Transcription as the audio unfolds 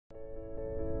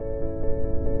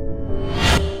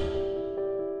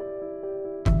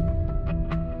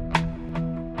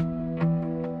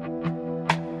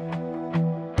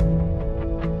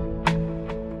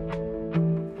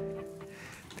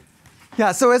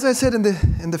Yeah, so as I said in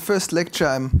the first lecture,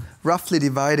 I'm roughly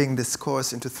dividing this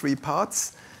course into 3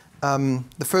 parts.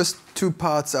 The first 2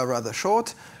 parts are rather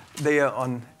short. They are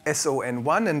on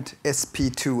SON1 and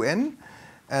SP2N.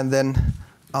 And then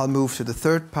I'll move to the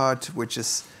third part, which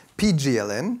is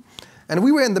PGLN. And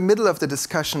we were in the middle of the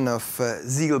discussion of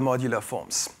Siegel modular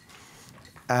forms.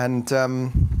 And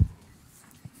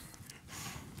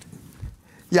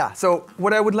yeah, so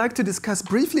what I would like to discuss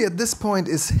briefly at this point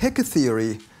is Hecke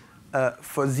theory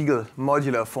for Siegel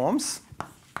modular forms.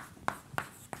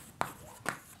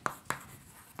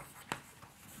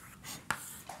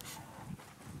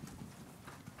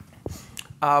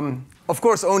 Of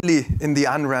course, only in the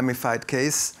unramified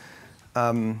case.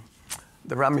 The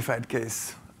ramified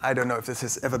case, I don't know if this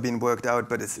has ever been worked out,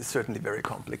 but it's certainly very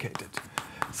complicated.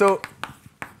 So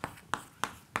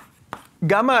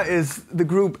gamma is the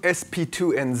group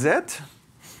SP2NZ,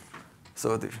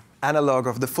 so the analog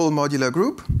of the full modular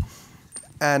group.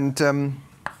 And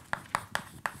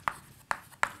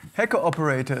Hecke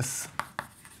operators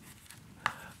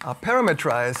are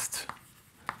parametrized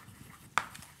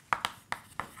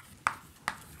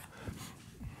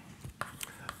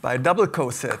by double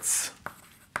cosets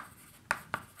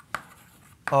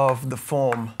of the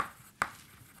form.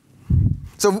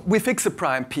 So we fix a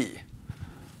prime P.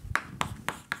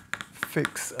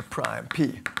 Fix a prime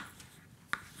P.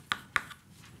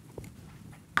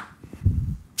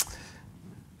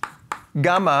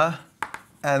 Gamma,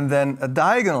 and then a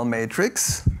diagonal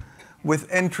matrix with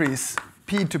entries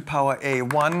p to power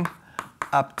a1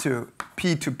 up to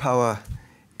p to power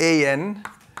an,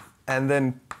 and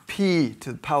then p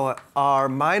to the power r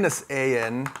minus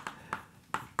an,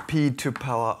 p to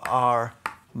power r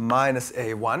minus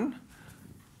a1,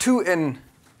 2n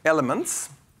elements,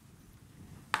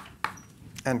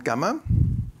 and gamma.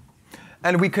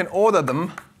 And we can order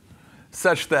them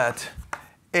such that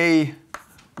a1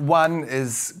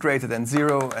 is greater than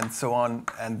 0, and so on,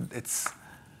 and it's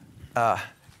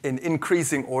in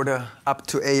increasing order up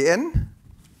to an.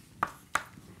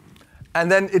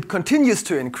 And then it continues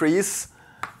to increase,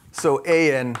 so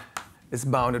an is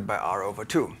bounded by r over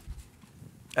 2.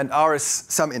 And r is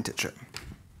some integer.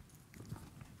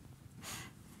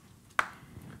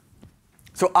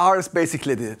 So r is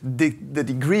basically the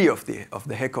degree of the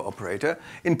Hecke operator.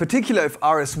 In particular, if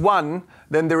r is 1,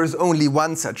 then there is only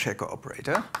one such Hecke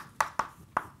operator.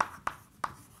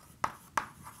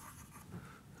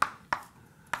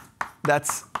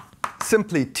 That's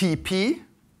simply Tp.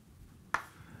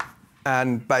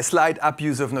 And by slight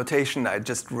abuse of notation, I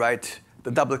just write the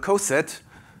double coset.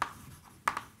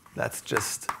 That's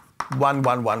just 1,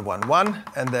 1, 1, 1, 1,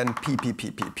 and then p, p, p,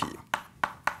 p, p.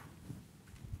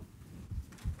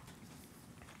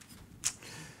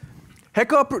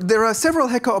 There are several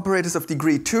Hecke operators of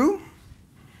degree 2.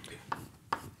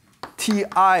 Ti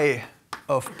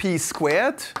of p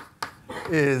squared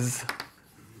is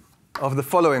of the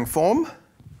following form.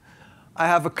 I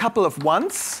have a couple of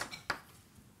 1s,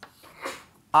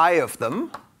 I of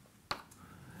them,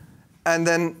 and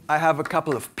then I have a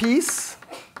couple of p's,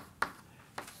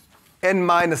 n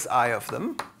minus I of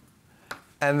them,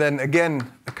 and then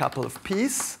again a couple of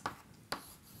p's,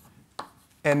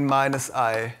 n minus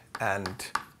I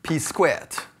and p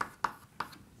squared.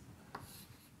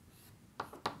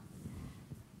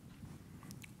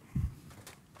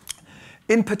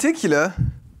 In particular,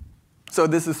 so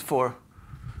this is for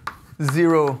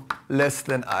 0 less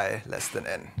than I less than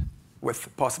n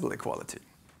with possible equality.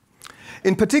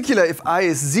 In particular, if I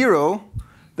is 0,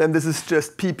 then this is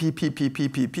just p, p, p, p, p,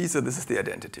 p, p, so this is the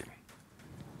identity.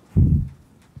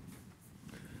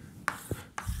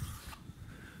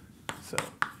 So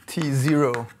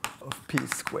T0 of p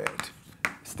squared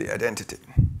is the identity.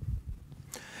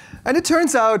 And it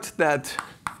turns out that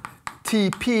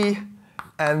Tp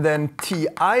and then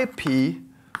Tip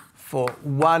for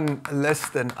 1 less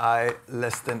than I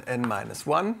less than n minus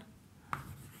 1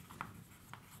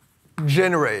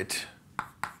 generate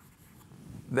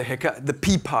the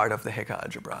p part of the Hecke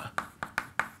algebra.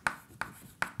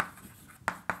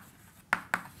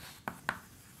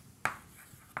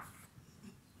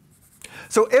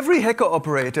 So every Hecke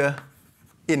operator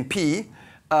in P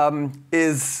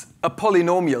is a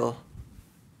polynomial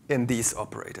in these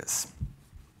operators.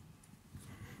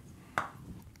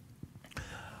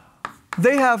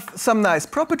 They have some nice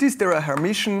properties. They're a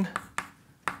Hermitian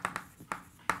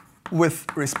with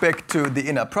respect to the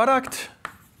inner product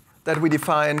that we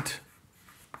defined.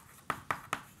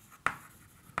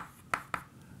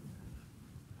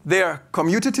 They are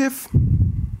commutative.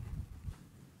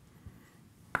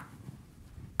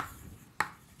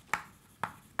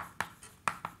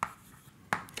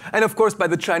 And of course, by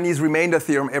the Chinese remainder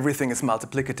theorem, everything is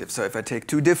multiplicative. So if I take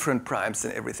two different primes,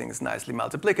 then everything is nicely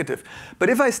multiplicative. But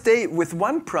if I stay with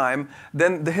one prime,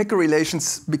 then the Hecke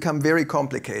relations become very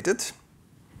complicated.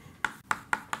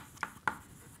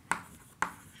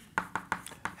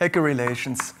 Hecke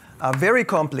relations are very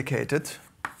complicated.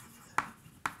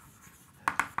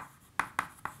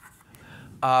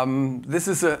 This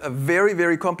is a very,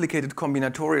 very complicated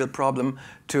combinatorial problem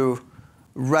to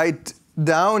write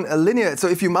down a linear. So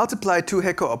if you multiply two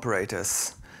Hecke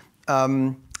operators,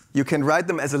 you can write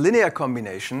them as a linear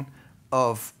combination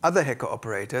of other Hecke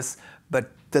operators,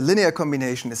 but the linear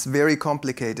combination is very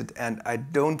complicated, and I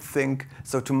don't think,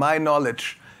 so to my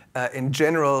knowledge, in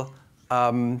general,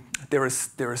 there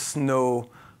is no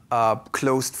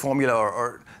closed formula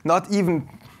or not even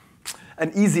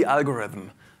an easy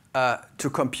algorithm to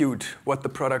compute what the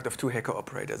product of two Hecke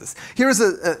operators is. Here is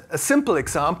a simple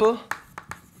example.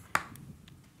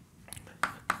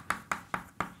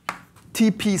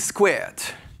 Tp squared.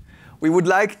 We would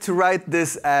like to write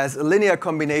this as a linear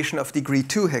combination of degree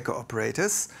 2 Hecke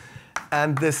operators.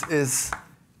 And this is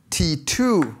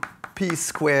T2 p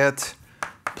squared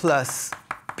plus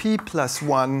p plus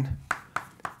 1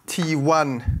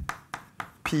 T1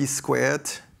 p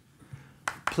squared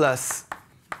plus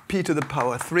p to the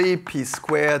power 3 p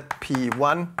squared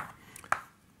p1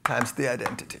 times the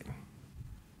identity.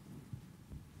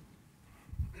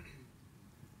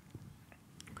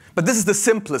 But this is the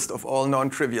simplest of all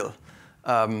non-trivial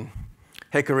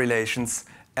Hecke relations,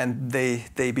 and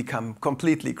they become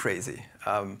completely crazy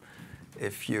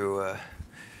if you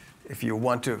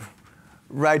want to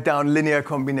write down linear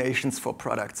combinations for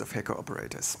products of Hecke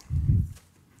operators.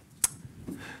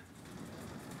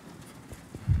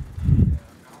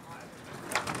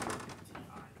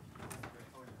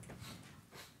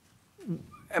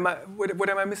 What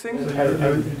am I missing? You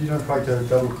don't write a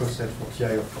double coset for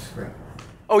Ti of the square.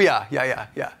 Oh yeah.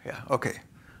 Okay.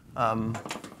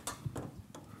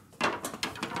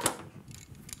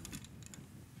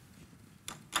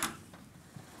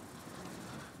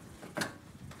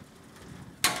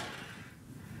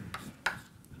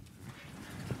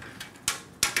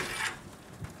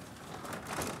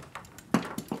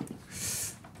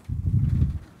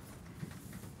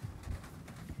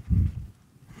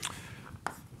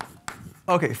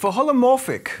 Okay, for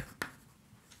holomorphic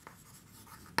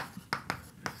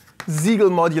Siegel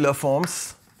modular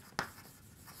forms,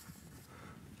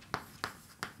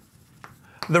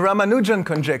 the Ramanujan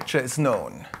conjecture is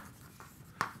known,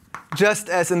 just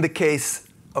as in the case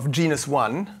of genus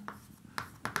 1.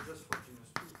 Just for genus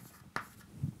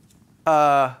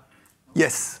 2?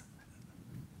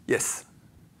 Yes.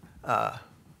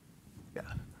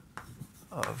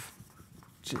 Of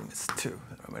genus 2,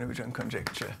 the Ramanujan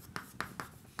conjecture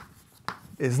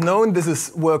is known. This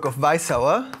is work of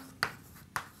Weishauer.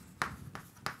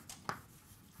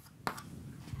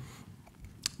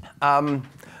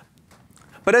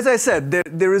 But as I said,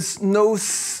 there is no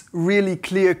really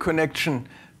clear connection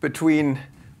between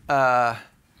the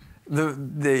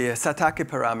Satake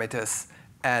parameters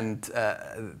and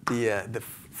the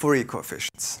Fourier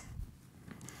coefficients.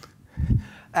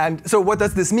 And so what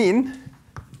does this mean?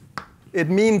 It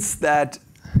means that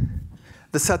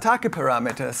the Satake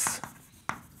parameters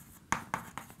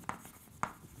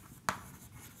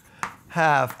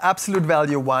have absolute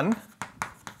value 1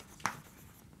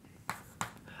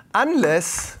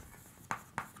 unless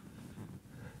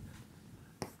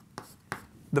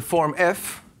the form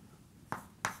F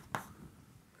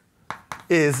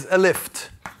is a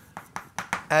lift.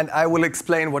 And I will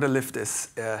explain what a lift is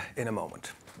in a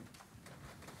moment.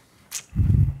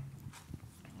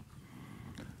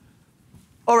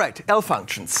 All right, L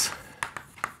functions.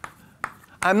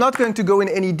 I'm not going to go in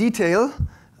any detail.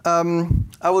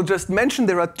 I will just mention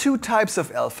there are two types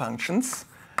of L functions.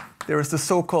 There is the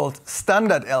so-called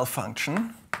standard L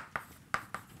function,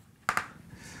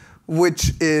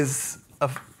 which is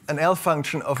an L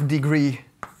function of degree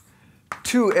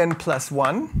 2n plus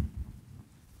 1.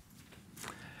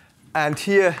 And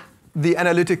here, the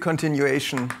analytic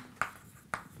continuation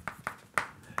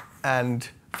and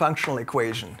functional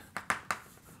equation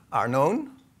are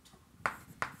known.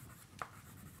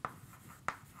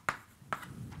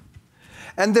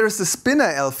 And there is the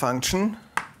spinor L function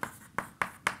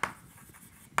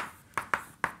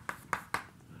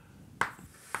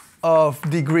of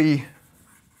degree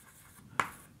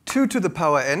 2 to the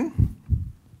power n.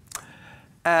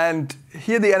 And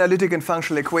here the analytic and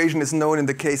functional equation is known in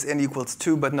the case n equals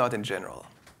 2, but not in general.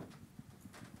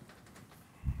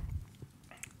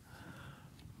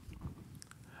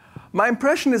 My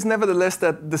impression is nevertheless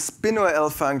that the spinor L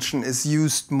function is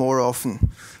used more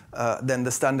often than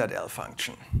the standard L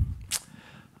function.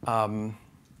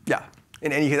 Yeah,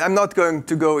 in any case, I'm not going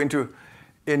to go into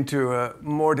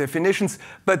more definitions,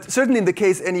 but certainly in the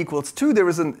case n equals 2, there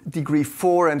is a degree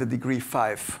 4 and a degree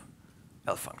 5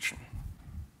 L function.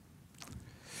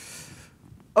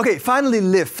 Okay, finally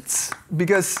lifts,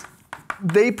 because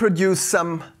they produce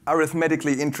some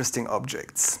arithmetically interesting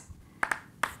objects.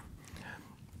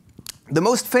 The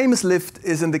most famous lift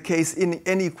is in the case in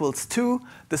n equals 2,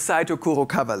 the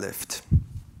Saito-Kurokawa lift.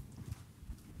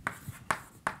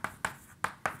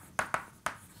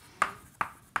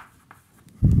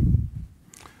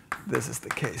 This is the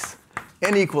case.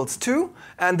 N equals 2,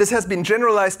 and this has been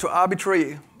generalized to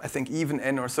arbitrary, I think, even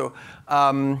n or so.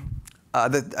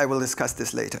 That I will discuss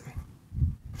this later.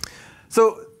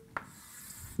 So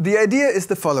the idea is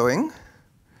the following.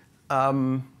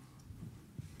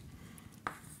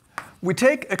 We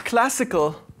take a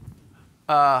classical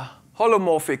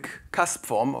holomorphic cusp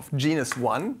form of genus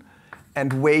 1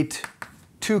 and weight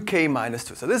 2k minus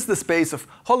 2. So this is the space of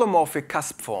holomorphic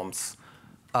cusp forms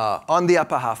on the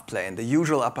upper half plane, the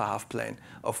usual upper half plane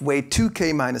of weight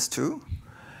 2k minus 2.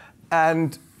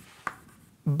 And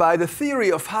by the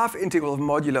theory of half-integral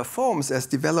modular forms as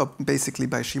developed basically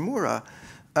by Shimura,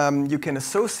 you can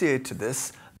associate to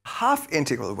this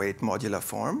half-integral weight modular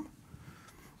form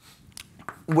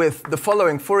with the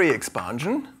following Fourier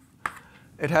expansion.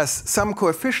 It has some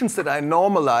coefficients that I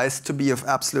normalized to be of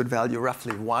absolute value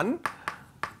roughly 1.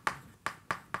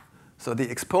 So the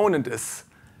exponent is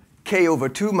k over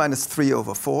 2 minus 3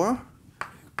 over 4,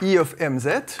 E of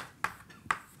mz.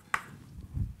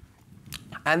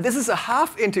 And this is a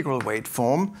half-integral weight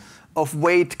form of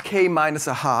weight k minus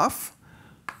a half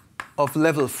of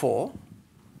level 4.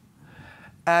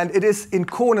 And it is in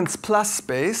Conant's plus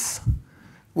space,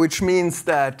 which means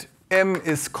that m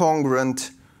is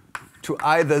congruent to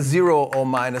either 0 or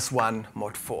minus 1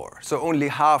 mod 4. So only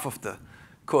half of the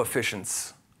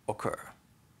coefficients occur.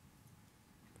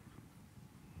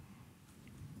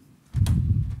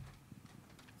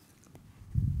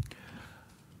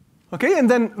 Okay, and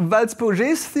then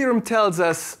Valls-Pourget's theorem tells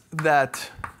us that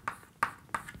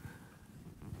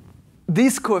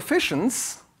these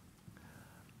coefficients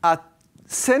are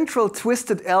central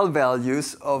twisted L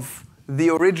values of the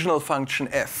original function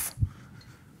f.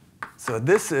 So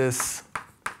this is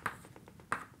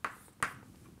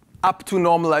up to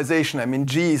normalization. I mean,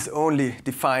 g is only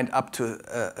defined up to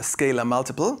a scalar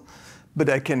multiple, but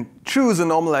I can choose a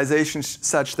normalization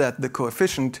such that the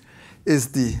coefficient is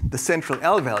the central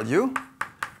L value,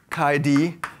 chi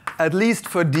d, at least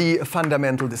for d a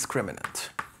fundamental discriminant.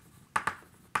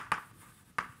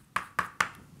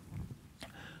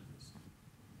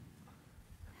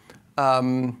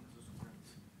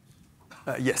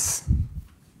 Yes.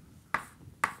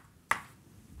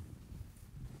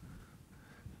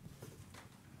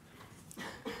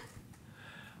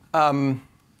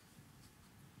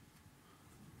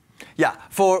 Yeah,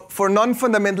 for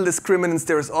non-fundamental discriminants,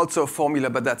 there is also a formula,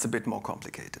 but that's a bit more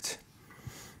complicated.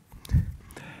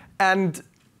 And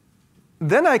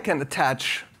then I can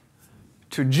attach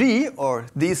to G, or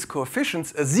these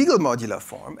coefficients, a Siegel modular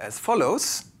form as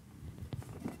follows.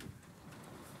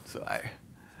 So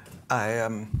I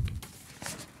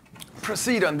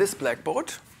proceed on this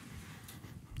blackboard.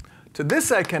 To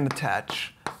this I can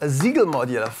attach a Siegel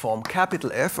modular form,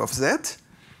 capital F of Z.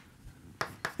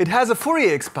 It has a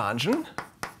Fourier expansion,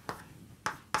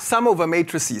 sum over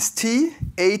matrices T,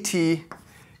 AT,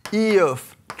 E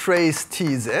of trace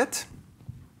TZ.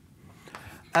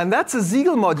 And that's a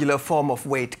Siegel modular form of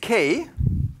weight K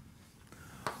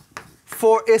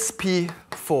for SP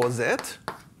 4Z.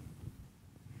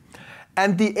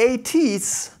 And the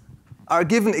ATs are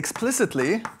given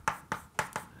explicitly.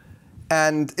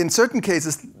 And in certain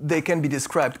cases, they can be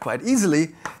described quite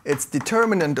easily. It's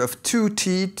determinant of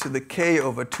 2t to the k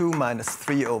over 2 minus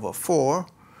 3 over 4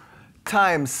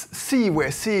 times c,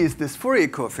 where c is this Fourier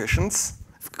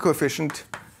coefficient,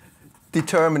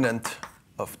 determinant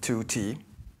of 2t.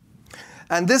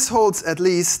 And this holds at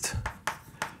least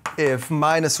if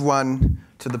minus 1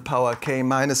 to the power k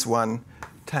minus 1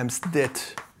 times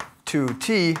dit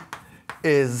 2t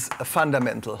is a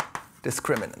fundamental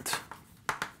discriminant.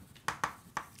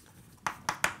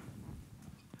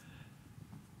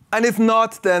 And if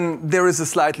not, then there is a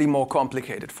slightly more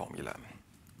complicated formula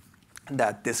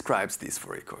that describes these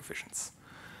Fourier coefficients.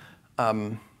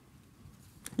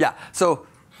 Yeah, so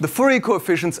the Fourier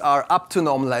coefficients are up to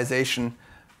normalization.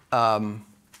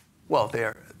 Well,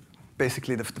 they're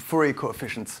basically the Fourier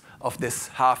coefficients of this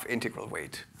half-integral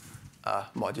weight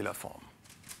modular form.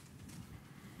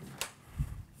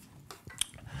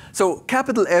 So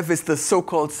capital F is the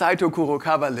so-called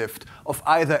Saito-Kurokawa lift of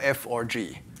either F or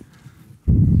G.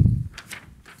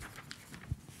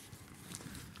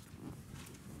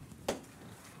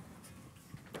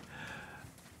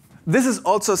 This is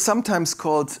also sometimes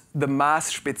called the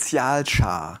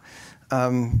Maß-Spezialschar,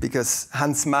 because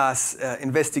Hans Maß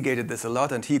investigated this a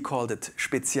lot, and he called it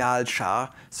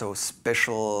Spezialschar, so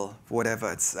special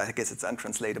whatever. I guess it's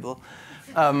untranslatable.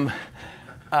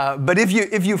 But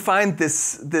if you find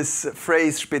this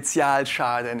phrase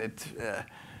Spezialschar, then it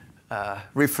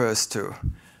refers to,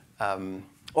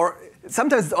 or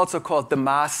sometimes it's also called the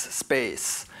Maß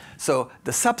space. So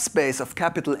the subspace of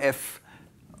capital F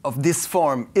of this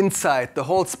form inside the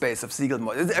whole space of Siegel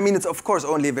moduli. I mean, it's of course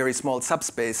only a very small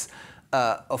subspace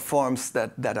of forms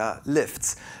that are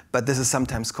lifts, but this is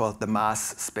sometimes called the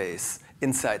Maß space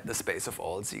inside the space of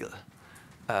all Siegel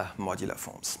modular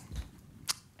forms.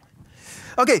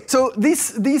 Okay, so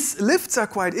these lifts are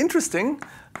quite interesting.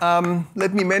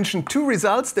 Let me mention two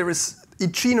results. There is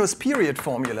Icino's period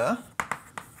formula.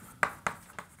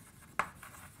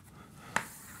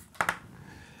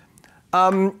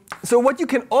 So what you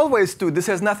can always do, this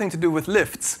has nothing to do with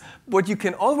lifts, what you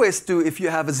can always do if you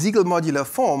have a Siegel modular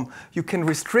form, you can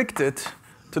restrict it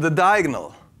to the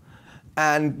diagonal.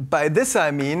 And by this I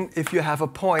mean, if you have a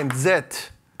point z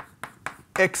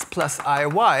x plus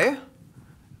iy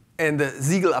in the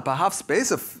Siegel upper half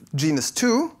space of genus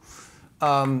 2,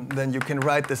 then you can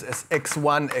write this as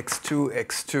x1, x2,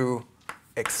 x2,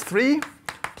 x3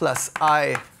 plus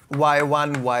I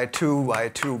y1, y2,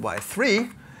 y2,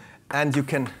 y3. And you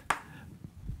can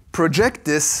project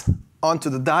this onto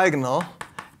the diagonal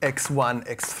x1,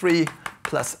 x3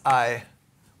 plus I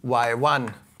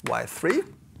y1, y3.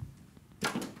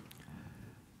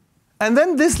 And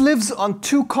then this lives on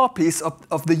two copies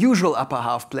of the usual upper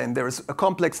half plane. There is a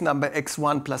complex number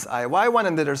x1 plus I y1,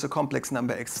 and then there's a complex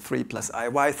number x3 plus I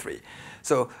y3.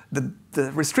 So the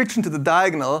restriction to the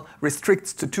diagonal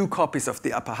restricts to two copies of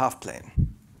the upper half plane.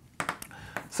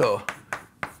 So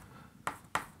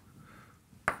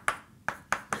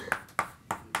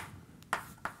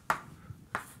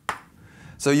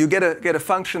you get a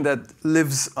function that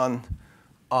lives on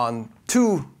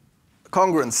two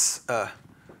congruence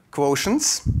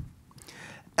quotients.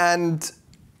 And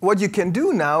what you can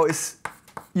do now is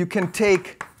you can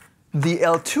take the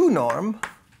L2 norm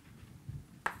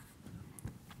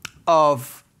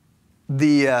of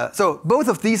the, so both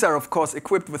of these are, of course,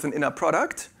 equipped with an inner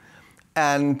product.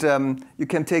 And you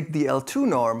can take the L2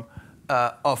 norm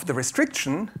of the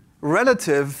restriction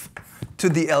relative to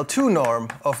the L2 norm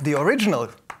of the original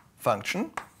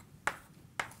function.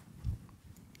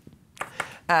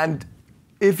 And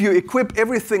if you equip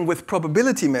everything with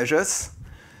probability measures,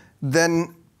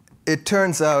 then it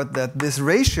turns out that this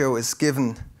ratio is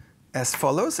given as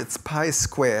follows. It's pi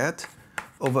squared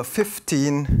over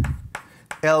 15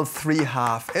 L3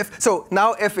 half F. So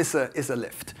now F is a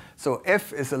lift. So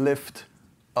F is a lift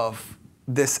of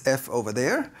this F over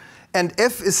there. And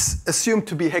F is assumed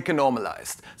to be Hecke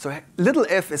normalized. So little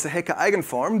f is a Hecke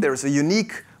eigenform. There is a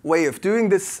unique way of doing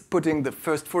this, putting the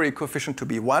first Fourier coefficient to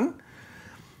be 1.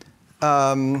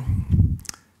 1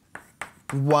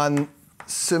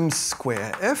 sim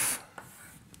square f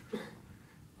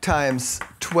times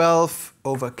 12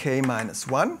 over k minus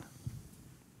 1.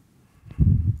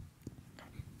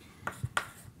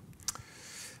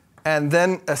 And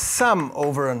then a sum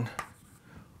over an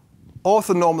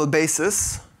orthonormal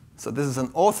basis. So this is an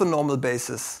orthonormal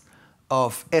basis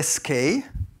of Sk.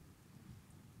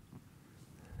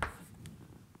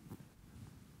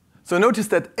 So notice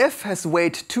that f has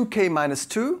weight 2k minus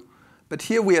 2, but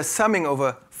here we are summing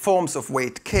over forms of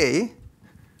weight k,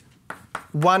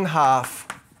 1/2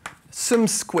 sim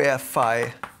square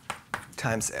phi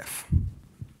times f.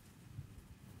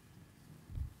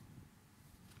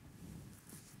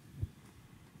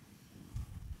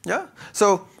 Yeah?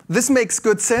 So this makes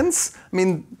good sense. I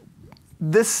mean,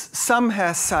 this sum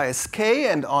has size k,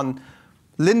 and on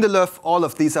Lindelöf, all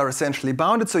of these are essentially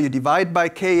bounded. So you divide by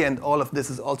k, and all of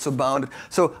this is also bounded.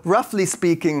 So roughly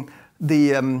speaking,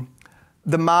 the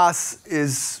mass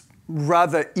is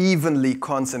rather evenly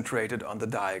concentrated on the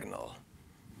diagonal.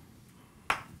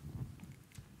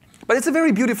 But it's a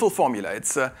very beautiful formula.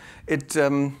 It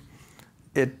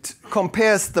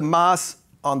compares the mass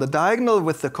on the diagonal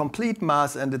with the complete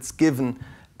mass, and it's given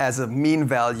as a mean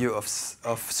value of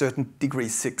certain degree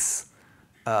 6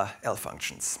 L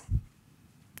functions.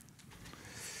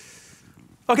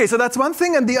 OK, so that's one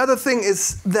thing. And the other thing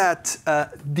is that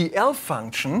the L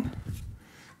function,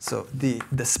 so the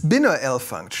spinor L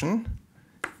function,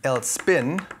 L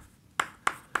spin,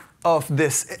 of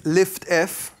this lift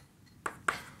f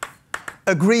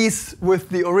agrees with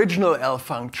the original L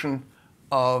function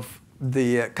of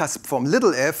the cusp form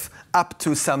little f up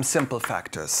to some simple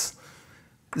factors.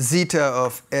 Zeta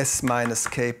of s minus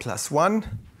k plus 1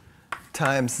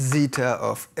 times zeta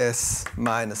of s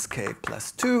minus k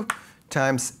plus 2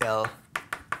 times L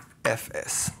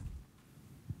fs.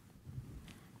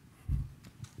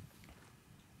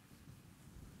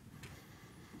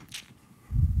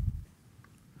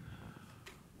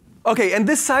 Okay, and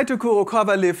this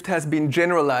Saito-Kurokawa lift has been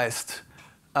generalized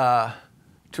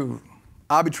to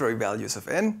arbitrary values of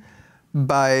n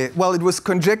by, well, it was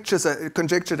conjectured,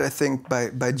 I think,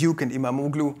 by Duke and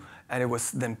Imamoglu, and it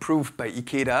was then proved by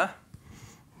Ikeda.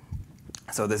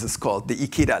 So this is called the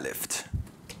Ikeda lift.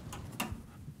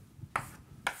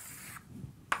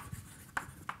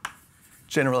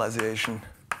 Generalization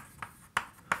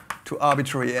to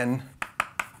arbitrary n.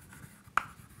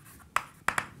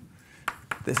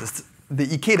 This is the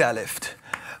Ikeda lift,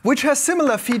 which has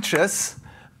similar features,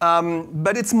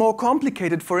 but it's more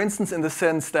complicated, for instance, in the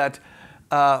sense that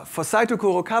for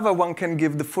Saito-Kurokawa, one can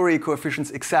give the Fourier coefficients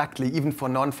exactly, even for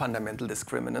non-fundamental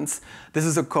discriminants. This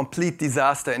is a complete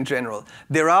disaster in general.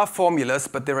 There are formulas,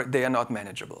 but they are not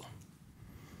manageable.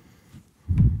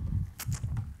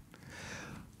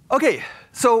 OK,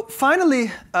 so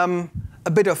finally,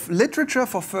 a bit of literature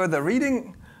for further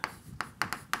reading.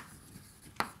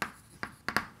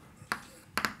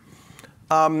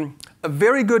 A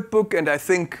very good book, and I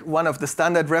think one of the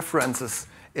standard references,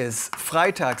 is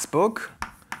Freitag's book,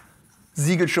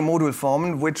 Siegelsche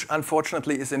Modulformen, which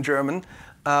unfortunately is in German.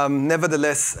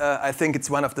 Nevertheless, I think it's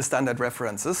one of the standard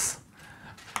references.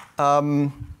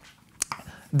 There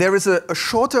is a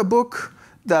shorter book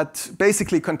that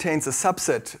basically contains a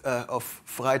subset of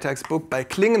Freitag's book by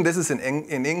Klingen. This is in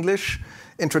English,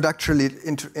 introductory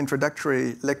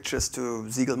lectures to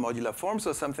Siegel modular forms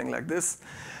or something like this.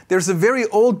 There's a very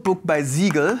old book by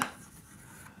Siegel,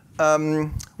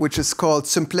 which is called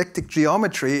Symplectic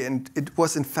Geometry, and it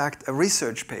was in fact a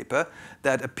research paper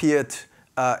that appeared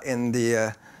in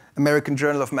the American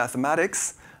Journal of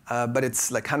Mathematics, but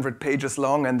it's like 100 pages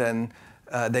long, and then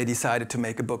they decided to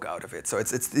make a book out of it. So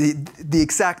it's the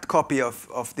exact copy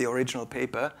of the original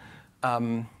paper.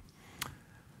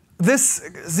 This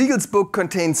Siegel's book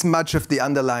contains much of the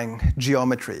underlying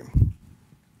geometry.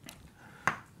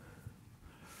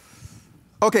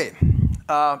 OK,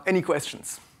 any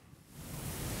questions?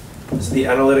 Is the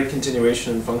analytic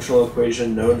continuation and functional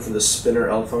equation known for the spinor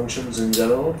L functions in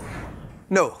general?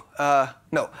 No,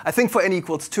 no. I think for n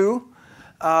equals 2.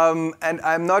 And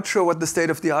I'm not sure what the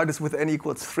state of the art is with n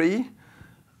equals 3.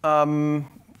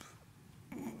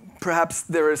 Perhaps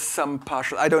there is some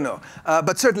partial, I don't know.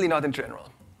 But certainly not in general.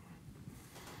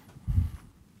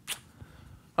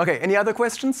 OK, any other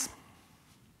questions?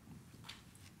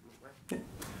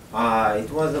 There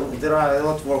are a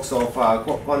lot of works of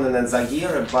Konnen and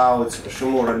Zagir about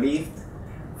Shimura lift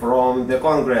from the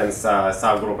congruence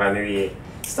subgroup, and we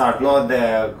start not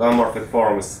the automorphic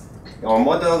forms on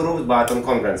modular groups, but on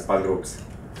congruence subgroups,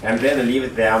 and then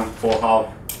leave them for half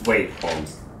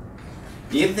waveforms.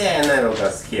 Is there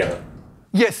analogous here?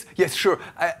 Yes, yes, sure.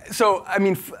 So I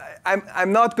mean,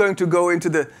 I'm not going to go into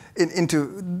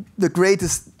the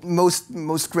greatest,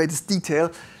 most greatest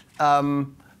detail.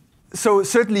 So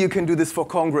certainly you can do this for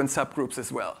congruent subgroups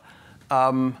as well.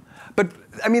 But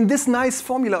I mean, this nice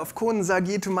formula of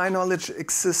Konen-Zagir, to my knowledge,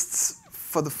 exists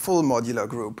for the full modular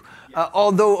group.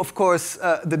 Although, of course,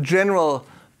 the general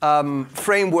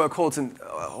framework holds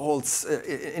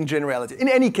in generality. In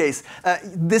any case,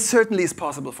 this certainly is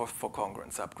possible for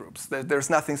congruent subgroups. There's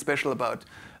nothing special about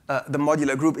the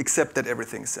modular group except that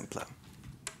everything is simpler.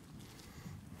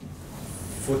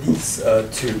 For these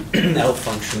two L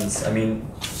functions, I mean,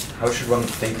 how should one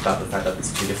think about the fact that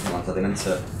these two different ones? Are they meant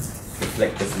to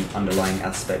reflect different underlying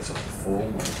aspects of the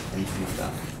form or anything like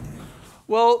that?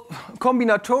 Well,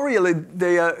 combinatorially,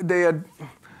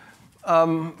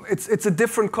 it's a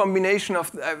different combination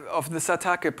of the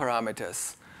Satake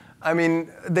parameters. I mean,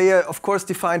 they are, of course,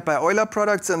 defined by Euler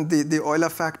products, and the Euler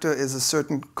factor is a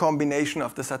certain combination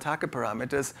of the Satake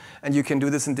parameters, and you can do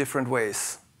this in different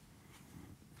ways.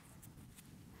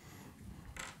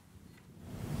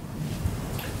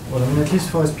 Well, I mean, at least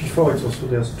for SP4, it's also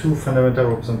there's two fundamental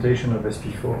representations of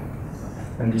SP4,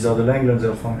 and these are the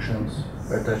Langlands functions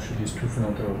attached to these two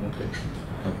fundamental representations.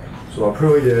 Okay. So a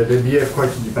priori, they behave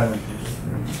quite independently.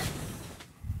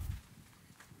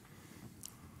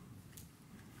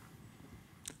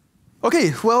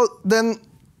 OK, well, then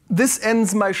this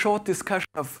ends my short discussion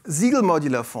of Siegel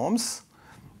modular forms.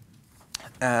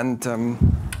 And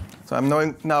so I'm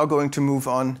now going to move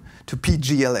on to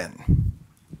PGLN.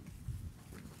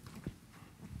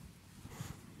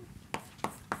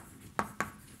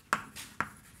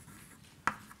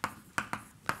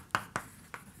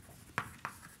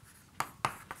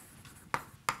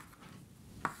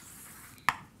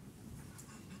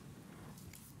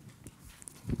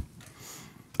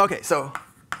 OK, so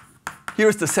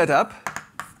here's the setup.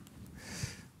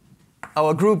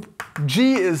 Our group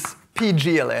G is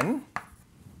PGLN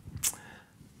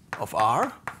of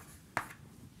R.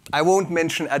 I won't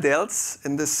mention Adels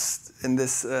in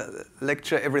this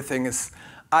lecture. Everything is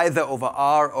either over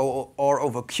R or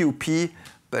over QP,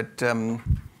 but no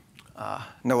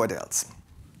Adels.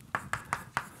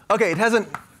 OK, it has an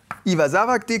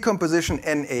Iwasawa decomposition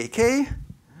NAK.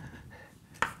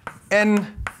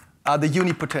 N are the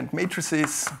unipotent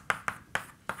matrices.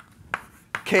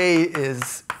 K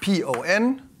is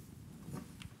PON.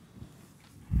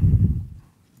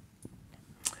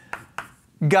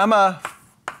 Gamma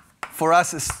for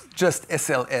us is just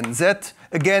SLNZ.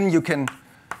 Again, you can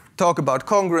talk about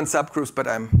congruent subgroups, but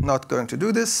I'm not going to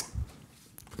do this.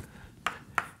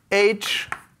 H,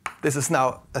 this is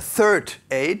now a third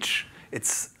H.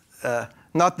 It's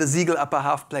not the Siegel upper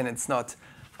half plane. It's not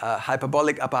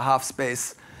hyperbolic upper half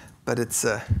space, but it's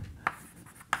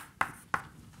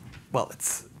well,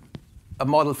 it's a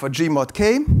model for G mod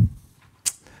K.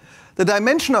 The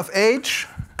dimension of H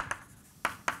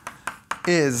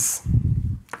is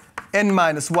n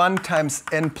minus 1 times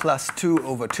n plus 2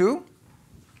 over 2.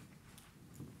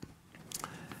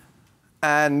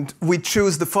 And we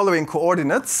choose the following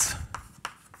coordinates.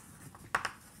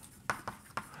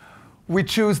 We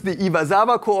choose the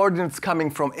Iwasawa coordinates coming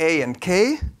from A and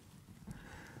K.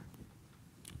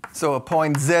 So a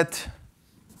point Z,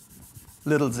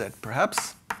 little z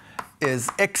perhaps, is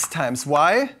x times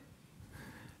y,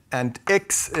 and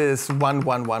x is 1,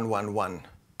 1, 1, 1, 1.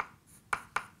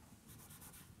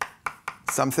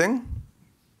 Something.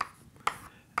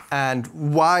 And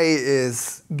y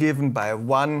is given by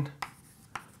 1,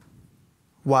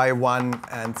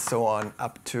 y1, and so on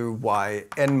up to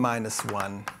yn minus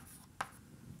 1,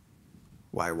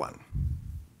 y1.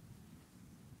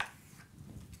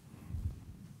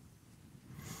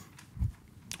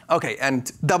 OK,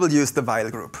 and W is the Weil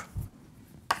group.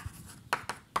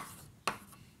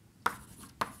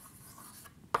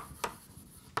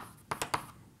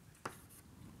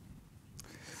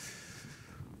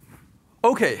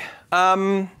 OK.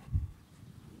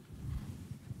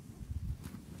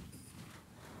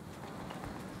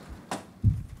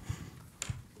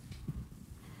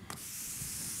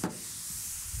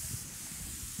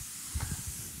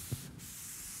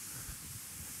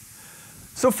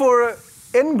 So for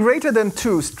n greater than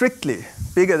 2, strictly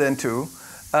bigger than 2,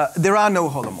 there are no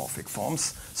holomorphic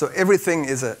forms. So everything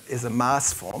is a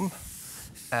mass form.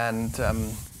 And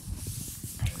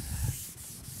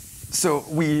so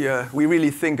we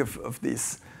really think of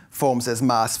these forms as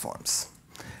mass forms.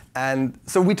 And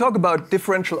so we talk about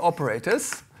differential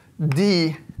operators.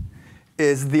 D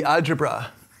is the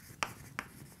algebra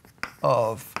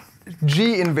of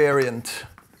G invariant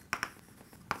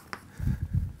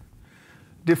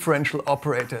differential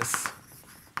operators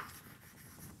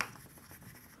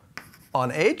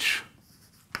on H.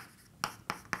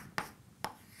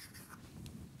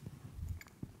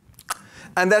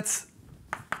 And that's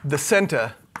the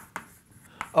center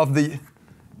of the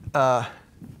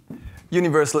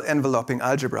universal enveloping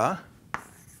algebra.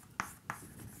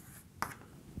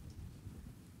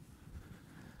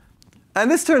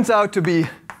 And this turns out to be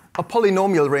a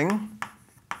polynomial ring,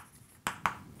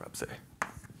 perhaps a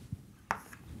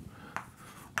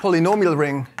polynomial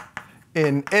ring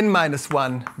in n minus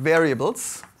 1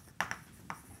 variables.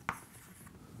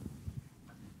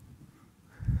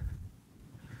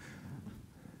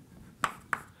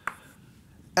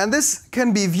 And this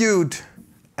can be viewed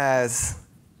as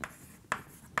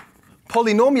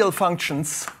polynomial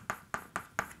functions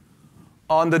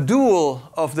on the dual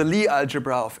of the Lie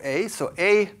algebra of A. So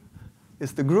A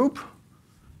is the group.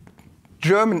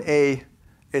 German A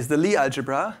is the Lie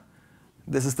algebra.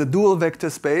 This is the dual vector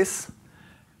space.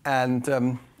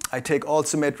 And I take all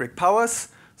symmetric powers.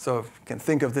 So you can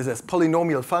think of this as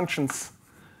polynomial functions.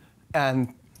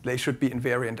 And they should be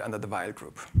invariant under the Weil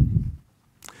group.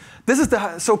 This is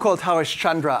the so-called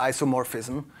Harish-Chandra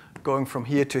isomorphism going from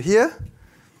here to here.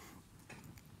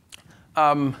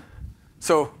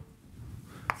 So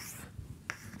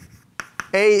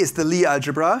A is the Lie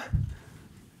algebra.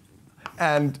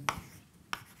 And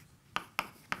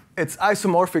it's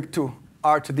isomorphic to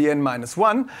R to the n minus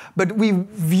 1. But we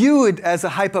view it as a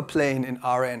hyperplane in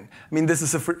Rn. I mean, this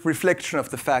is a reflection of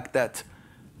the fact that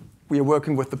we are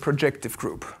working with the projective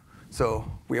group.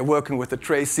 So we are working with the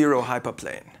trace 0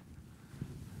 hyperplane.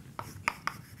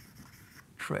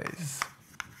 Trace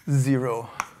 0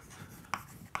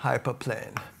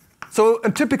 hyperplane. So a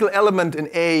typical element in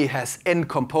A has n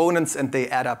components, and they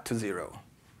add up to 0.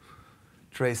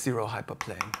 Trace 0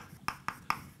 hyperplane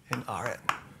in Rn.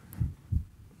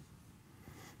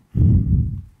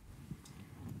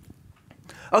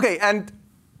 Okay, and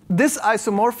this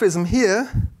isomorphism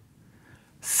here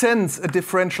sends a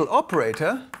differential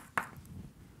operator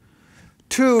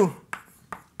to,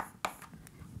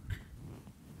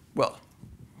 well,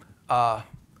 a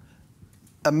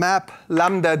map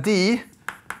lambda d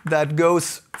that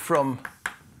goes from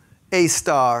A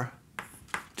star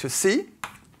to C.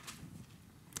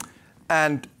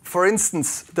 And for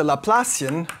instance, the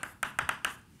Laplacian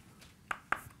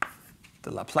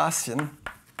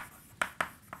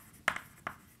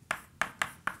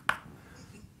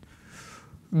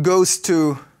goes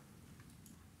to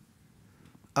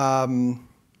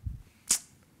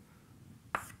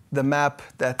the map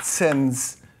that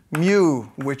sends mu,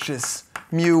 which is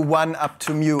mu1 up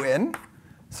to mu n.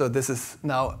 So this is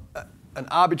now an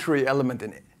arbitrary element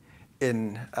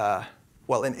in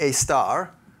A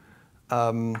star,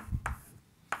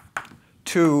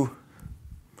 to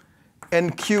n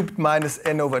cubed minus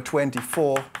n over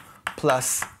 24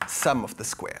 plus sum of the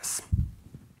squares.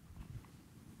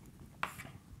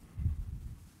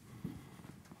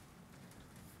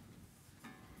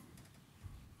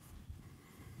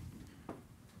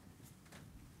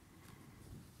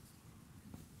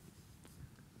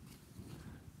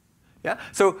 Yeah?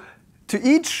 So to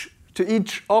each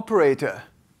operator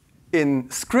in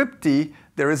script D,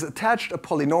 there is attached a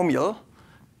polynomial,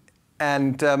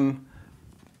 and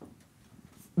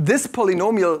this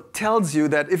polynomial tells you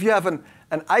that if you have an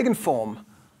eigenform,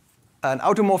 an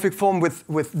automorphic form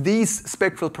with these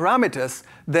spectral parameters,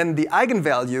 then the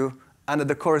eigenvalue under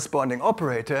the corresponding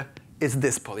operator is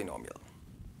this polynomial.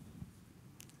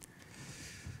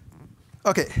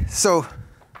 Okay, so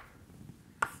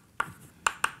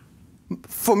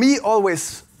for me,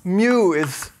 always mu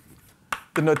is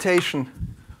the notation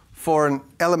for an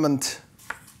element,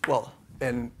 well,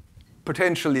 in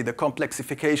potentially the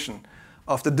complexification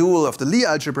of the dual of the Lie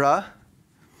algebra,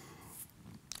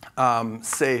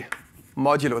 say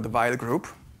modulo the Weil group.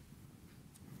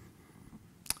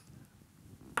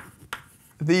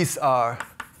 These are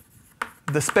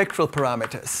the spectral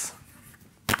parameters,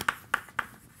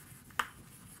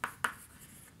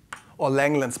 or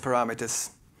Langlands parameters,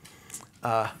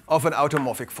 of an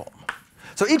automorphic form.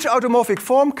 So each automorphic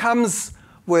form comes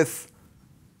with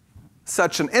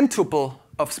such an n-tuple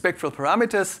of spectral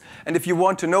parameters, and if you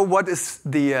want to know what is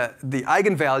the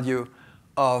eigenvalue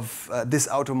of this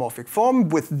automorphic form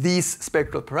with these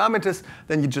spectral parameters,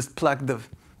 then you just plug the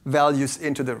values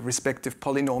into the respective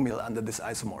polynomial under this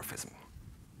isomorphism.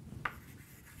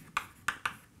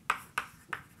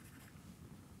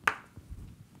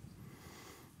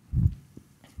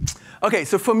 Okay,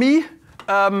 so for me,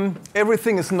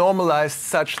 everything is normalized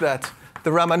such that the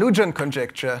Ramanujan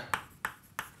conjecture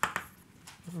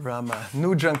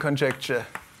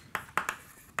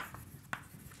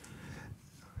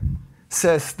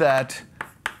says that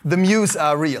the mu's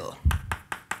are real.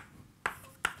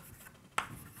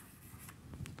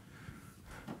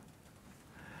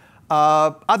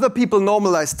 Other people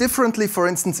normalize differently. For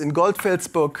instance, in Goldfeld's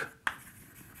book,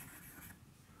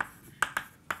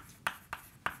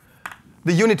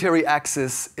 the unitary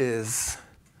axis is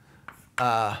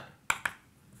 1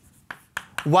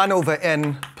 over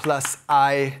n plus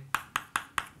I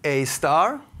A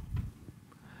star.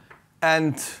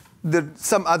 And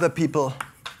some other people,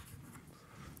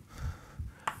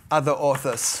 other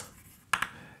authors,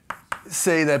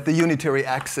 say that the unitary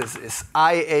axis is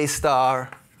I A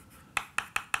star.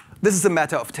 This is a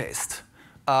matter of taste.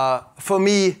 For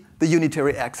me, the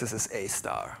unitary axis is A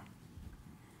star.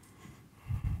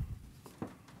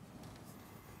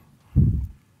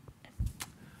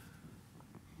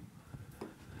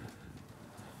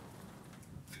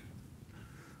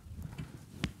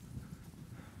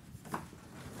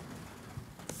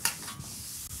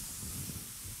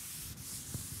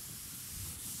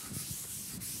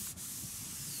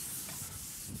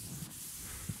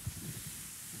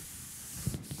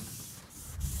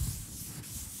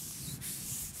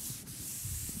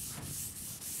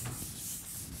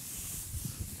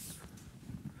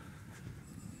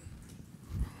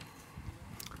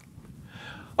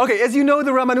 Okay, as you know,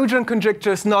 the Ramanujan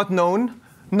conjecture is not known,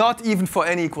 not even for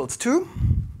n equals 2.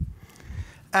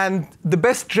 And the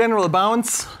best general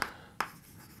bounds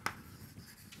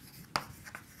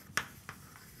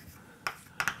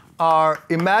are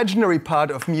imaginary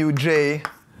part of mu j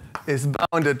is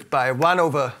bounded by 1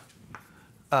 over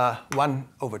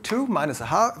 2 minus a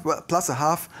half, well, plus a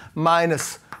half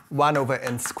minus 1 over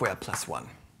n squared plus 1.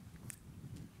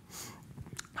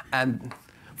 And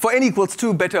for n equals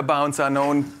 2, better bounds are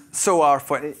known. So are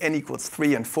for n equals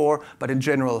 3 and 4. But in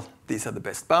general, these are the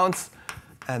best bounds.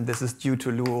 And this is due to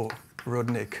Luo,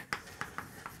 Rudnick,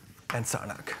 and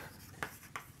Sarnak.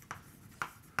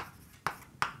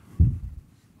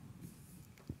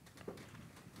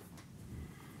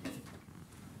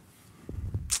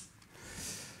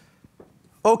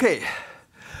 Okay,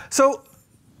 so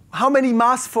how many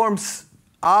mass forms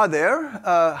are there?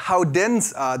 How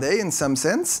dense are they in some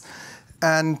sense?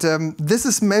 And this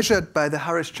is measured by the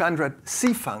Harish-Chandra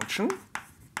C function.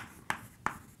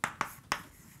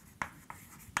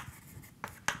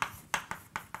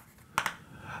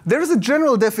 There is a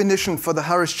general definition for the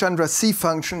Harish-Chandra C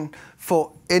function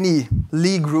for any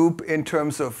Lie group in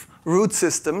terms of root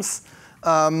systems.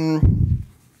 I'm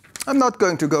not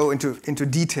going to go into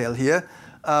detail here.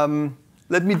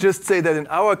 Let me just say that in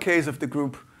our case of the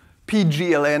group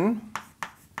PGLN,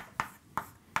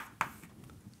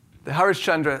 the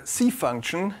Harish-Chandra C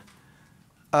function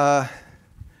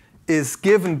is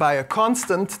given by a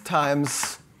constant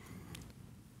times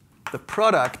the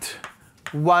product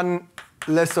 1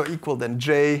 less or equal than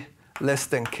j less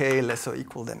than k less or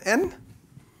equal than n.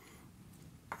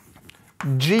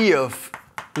 G of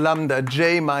lambda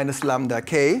j minus lambda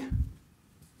k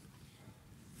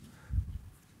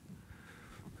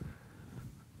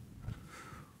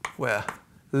where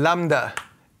lambda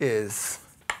is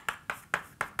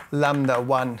lambda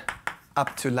 1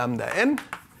 up to lambda n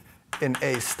in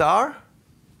A star,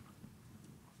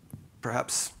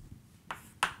 perhaps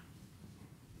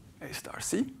A star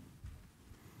C.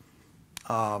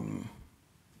 Well,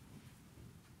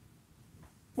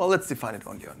 let's define it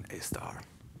only on A star.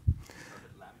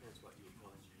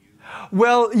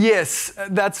 Well, yes,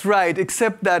 that's right,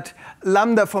 except that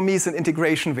lambda for me is an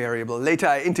integration variable. Later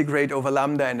I integrate over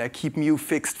lambda and I keep mu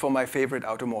fixed for my favorite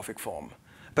automorphic form.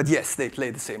 But yes, they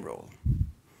play the same role.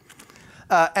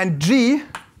 And G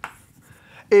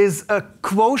is a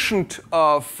quotient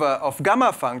of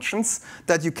gamma functions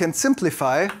that you can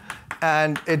simplify,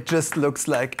 and it just looks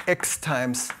like x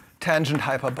times tangent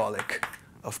hyperbolic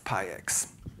of pi x.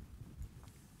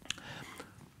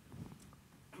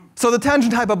 So the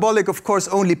tangent hyperbolic, of course,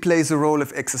 only plays a role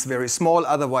if x is very small.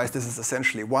 Otherwise, this is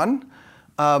essentially 1.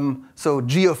 So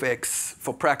g of x,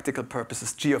 for practical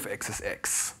purposes, g of x is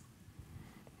x.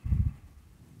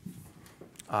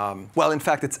 Well, in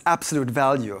fact, it's absolute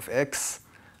value of x.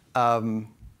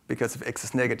 Because if x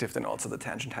is negative, then also the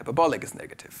tangent hyperbolic is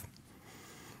negative.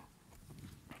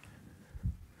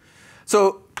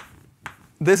 So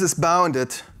this is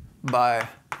bounded by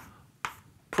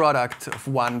product of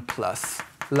 1 plus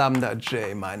lambda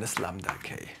j minus lambda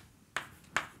k.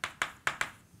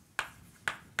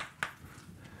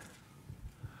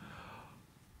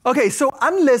 Okay, so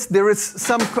unless there is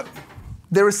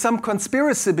some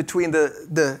conspiracy between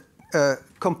the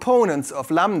components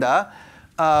of lambda,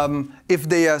 if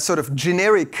they are sort of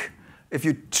generic, if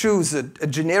you choose a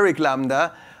generic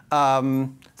lambda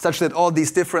such that all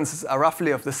these differences are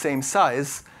roughly of the same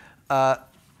size,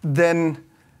 then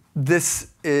this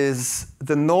is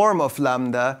the norm of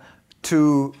lambda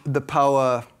to the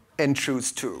power n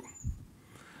choose 2.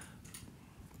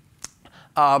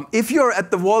 If you're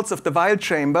at the walls of the Weil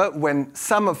chamber, when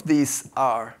some of these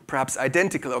are perhaps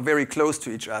identical or very close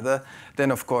to each other,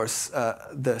 then of course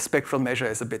the spectral measure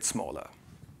is a bit smaller.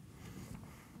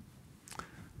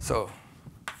 So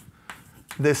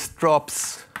this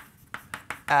drops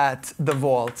at the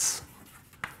walls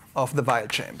of the Weil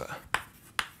chamber,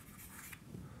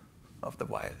 of the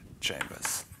Weil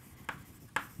chambers.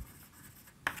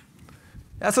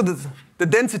 Yeah, so the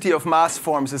density of mass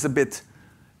forms is a bit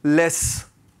less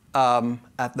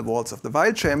at the walls of the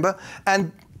Weil chamber.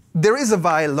 And there is a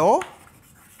Weil law.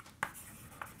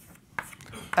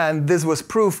 And this was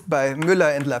proved by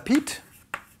Müller and Lapid,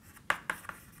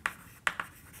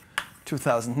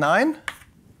 2009,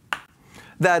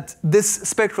 that this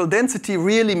spectral density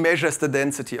really measures the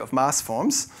density of mass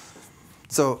forms.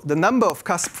 So the number of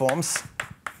cusp forms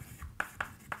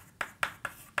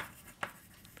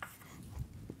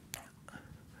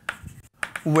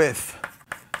with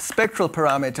spectral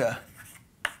parameter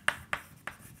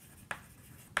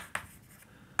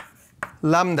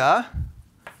lambda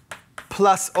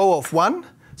plus O of 1.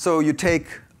 So you take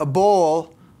a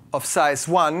ball of size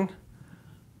 1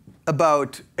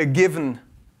 about a given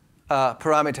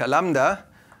parameter lambda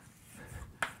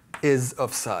is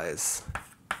of size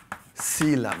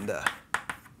C lambda.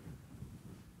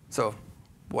 So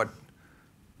what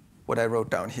I wrote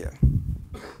down here.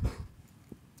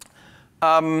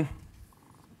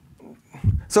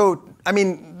 So, I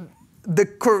mean,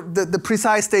 the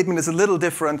precise statement is a little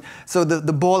different. So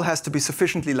the ball has to be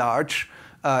sufficiently large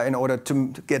in order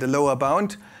to get a lower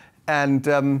bound. And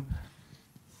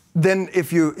then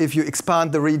if you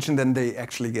expand the region, then they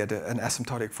actually get an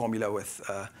asymptotic formula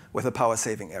with a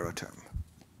power-saving error term.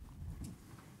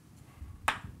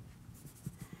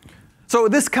 So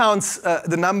this counts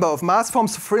the number of mass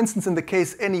forms. For instance, in the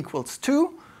case n equals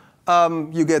 2,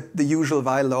 you get the usual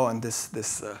Weil law, and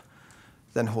this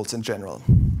then holds in general.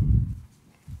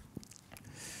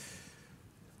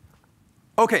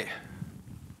 Okay.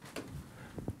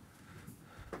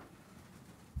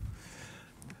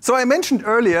 So I mentioned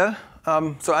earlier,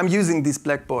 so I'm using these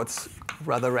blackboards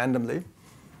rather randomly.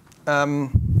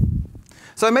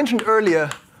 So I mentioned earlier,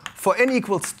 for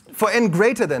n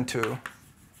greater than 2,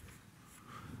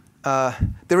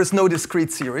 there is no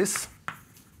discrete series.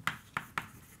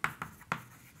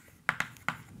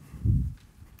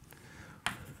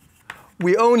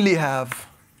 We only have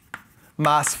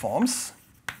mass forms.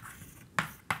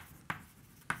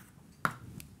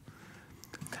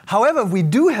 However, we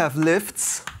do have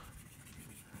lifts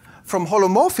from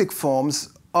holomorphic forms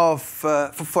of,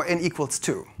 for n equals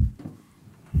 2.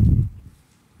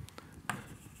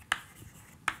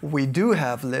 We do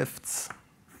have lifts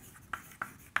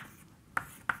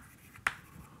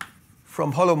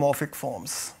from holomorphic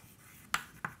forms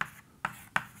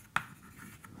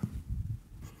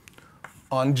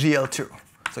on GL2.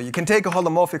 So you can take a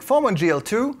holomorphic form on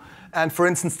GL2 and, for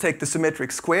instance, take the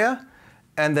symmetric square,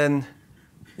 and then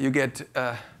you get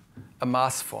a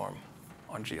mass form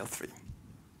on GL3.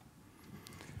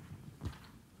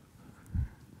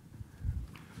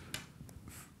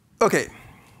 OK,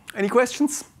 any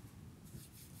questions?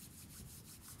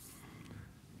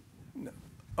 No.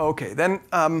 OK, then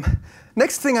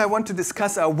next thing I want to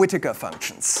discuss are Whittaker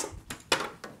functions.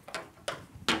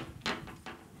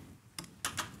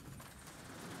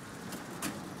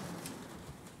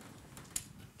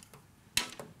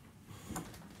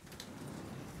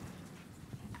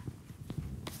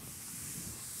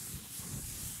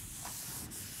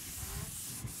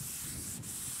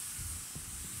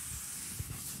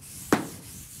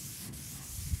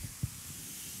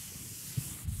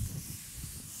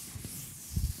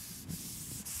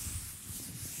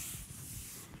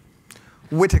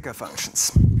 Whittaker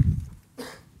functions.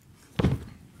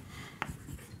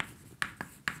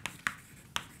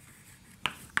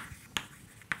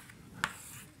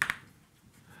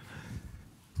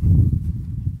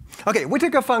 OK,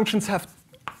 Whittaker functions have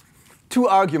two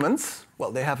arguments.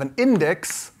 Well, they have an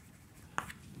index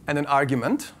and an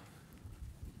argument.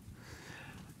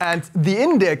 And the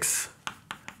index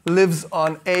lives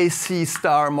on AC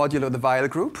star modulo the Weil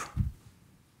group.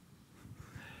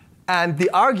 And the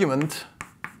argument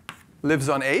lives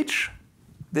on H,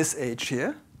 this H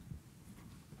here.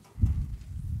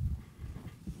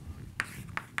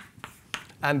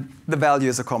 And the value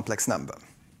is a complex number.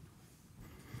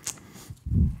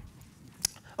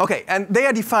 OK, and they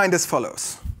are defined as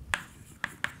follows.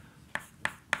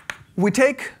 We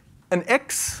take an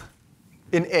x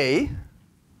in A,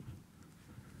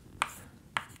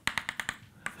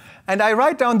 and I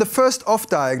write down the first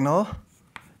off-diagonal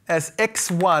as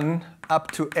x1 up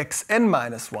to xn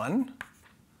minus 1,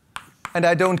 and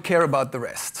I don't care about the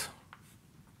rest.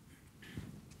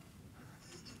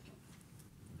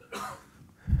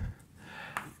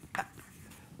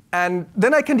 And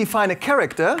then I can define a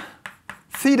character.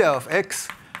 Theta of x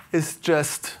is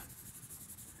just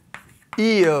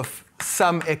E of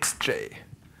some xj.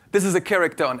 This is a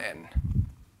character on n.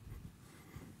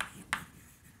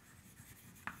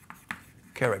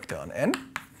 Character on n.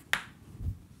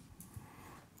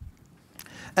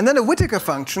 And then a Whittaker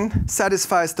function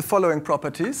satisfies the following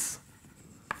properties.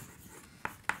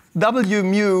 W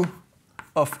mu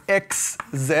of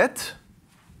xz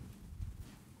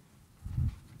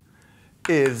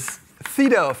is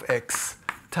theta of x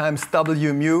times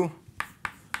W mu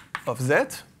of z.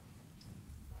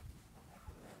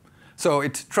 So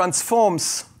it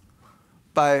transforms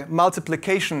by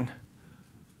multiplication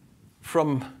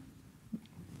from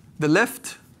the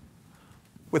left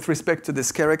with respect to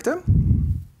this character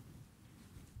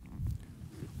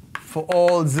for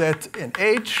all z in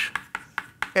H,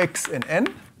 x in n.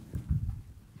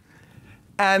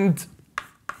 And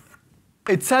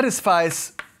it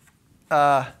satisfies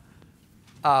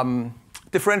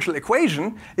differential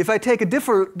equation. If I take a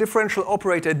differential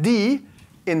operator d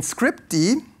in script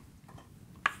d,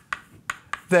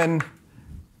 then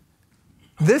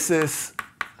this is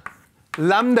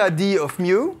lambda d of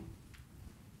mu.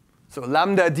 So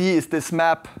lambda d is this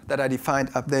map that I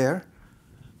defined up there,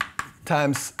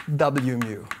 times W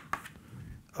mu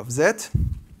of z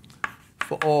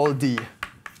for all d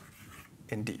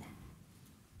in d.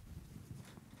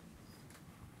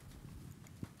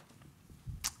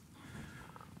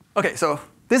 OK, so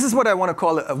this is what I want to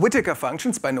call a Whittaker function.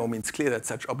 It's by no means clear that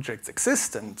such objects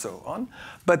exist and so on.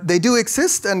 But they do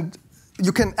exist, and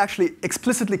you can actually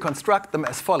explicitly construct them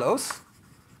as follows.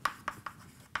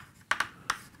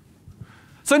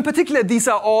 So in particular, these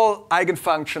are all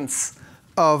eigenfunctions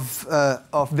of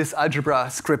this algebra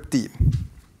script D.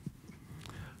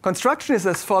 Construction is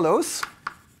as follows.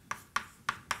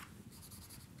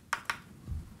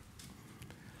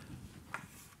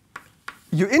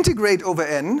 You integrate over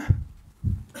n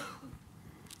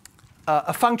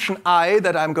a function I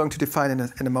that I'm going to define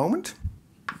in a moment,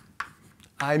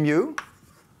 I mu.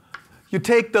 You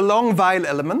take the long Weil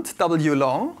element, W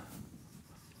long,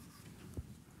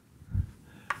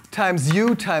 times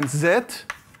u times z,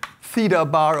 theta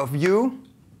bar of u,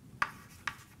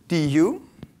 du.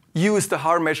 U is the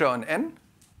Haar measure on n.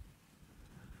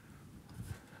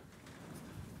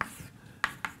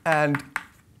 And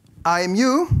I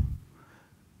mu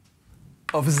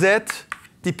of z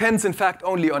depends in fact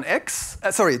only on x.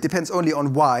 It depends only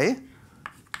on y.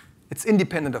 It's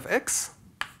independent of x.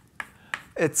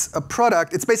 It's a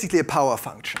product. It's basically a power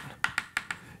function.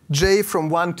 J from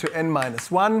 1 to n minus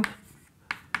 1,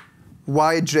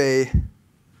 yj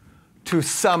to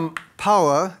some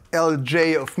power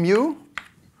Lj of mu,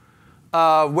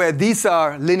 where these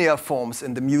are linear forms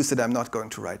in the mu's that I'm not going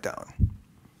to write down.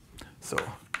 So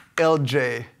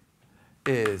Lj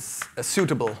is a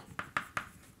suitable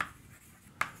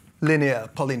linear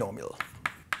polynomial.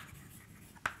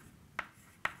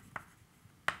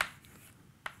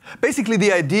 Basically,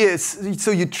 the idea is,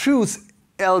 so you choose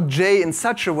Lj in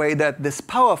such a way that this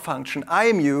power function,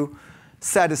 I mu,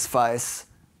 satisfies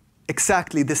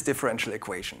exactly this differential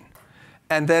equation.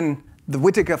 And then the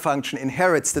Whittaker function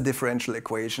inherits the differential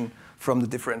equation from the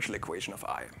differential equation of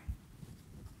I.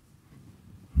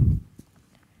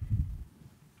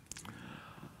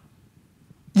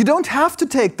 You don't have to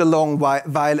take the long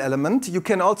Weil element. You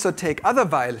can also take other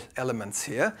Weil elements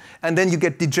here, and then you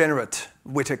get degenerate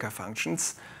Whittaker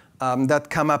functions that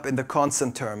come up in the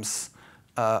constant terms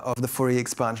of the Fourier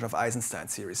expansion of Eisenstein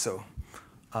series. So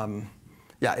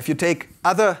yeah, if you take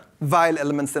other Weil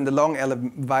elements than the long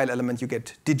Weil element, you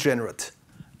get degenerate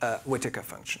Whittaker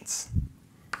functions.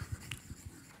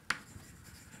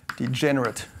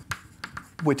 Degenerate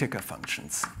Whittaker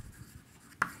functions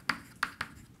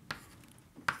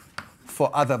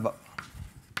for other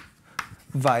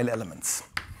Weil elements.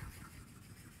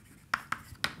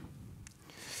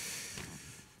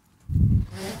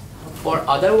 For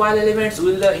other Weil elements,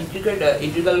 will the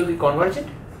integral be convergent?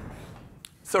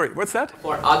 Sorry, what's that?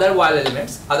 For other Weil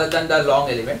elements, other than the long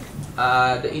element,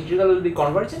 the integral will be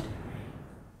convergent?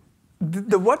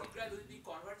 The what? Integral will be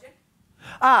convergent?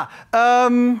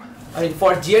 I mean,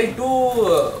 for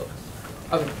GL2,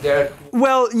 I mean, there are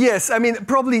well, yes. I mean,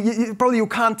 probably you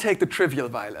can't take the trivial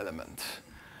Weil element.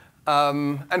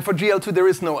 And for GL2, there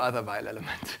is no other Weil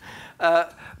element.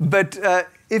 But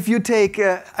if you take,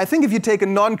 I think if you take a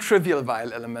non-trivial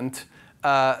Weil element,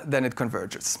 then it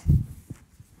converges.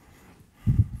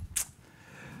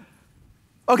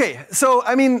 Okay, so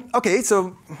I mean, okay,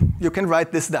 so you can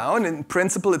write this down. In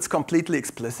principle, it's completely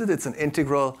explicit. It's an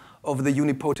integral over the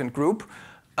unipotent group.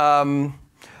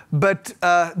 But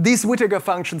these Whittaker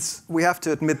functions, we have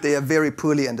to admit, they are very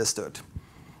poorly understood.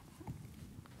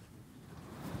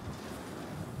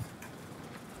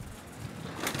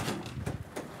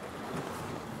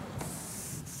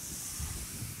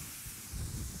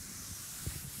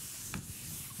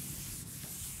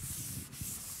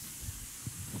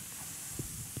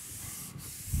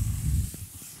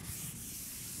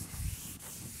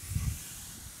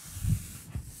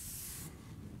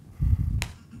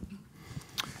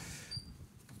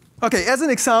 Okay, as an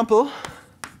example,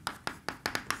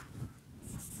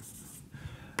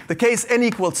 the case n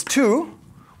equals 2,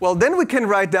 well, then we can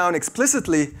write down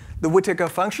explicitly the Whittaker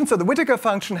function. So the Whittaker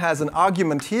function has an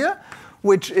argument here,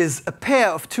 which is a pair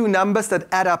of two numbers that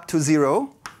add up to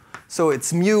 0. So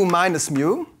it's mu minus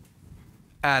mu.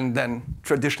 And then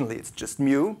traditionally, it's just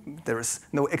mu. There is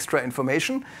no extra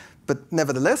information. But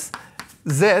nevertheless,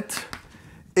 z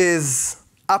is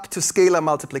up to scalar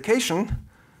multiplication,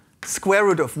 square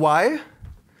root of y,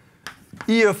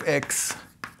 e of x,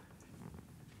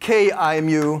 ki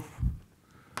mu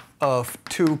of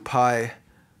 2 pi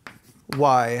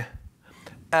y.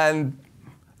 And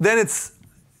then it's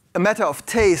a matter of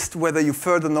taste whether you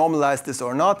further normalize this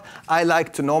or not. I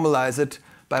like to normalize it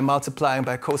by multiplying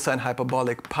by cosine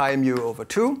hyperbolic pi mu over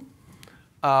 2.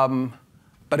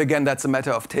 But again, that's a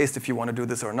matter of taste if you want to do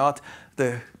this or not.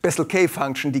 The Bessel-K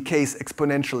function decays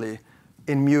exponentially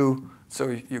in mu,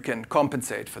 so you can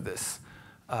compensate for this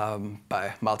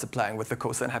by multiplying with the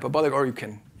cosine hyperbolic, or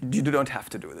you don't have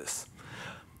to do this.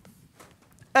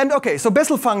 And OK, so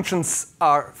Bessel functions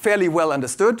are fairly well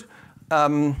understood.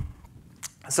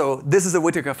 So this is a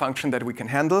Whittaker function that we can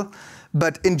handle.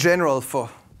 But in general, for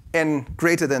n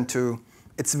greater than 2,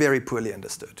 it's very poorly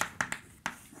understood.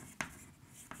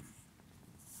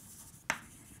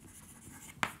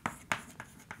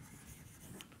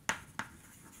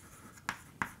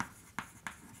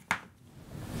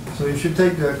 So if you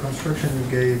take the construction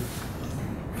you gave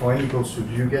for n equals 2,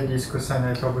 do you get this cosine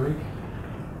hyperbolic?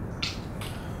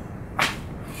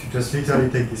 If you just literally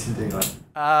take this integral.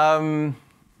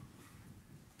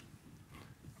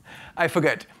 I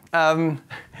forget.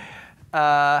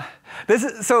 This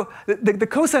is, so the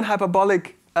cosine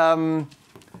hyperbolic,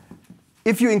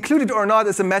 if you include it or not,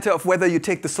 is a matter of whether you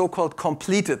take the so-called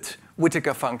completed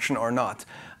Whittaker function or not.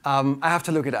 I have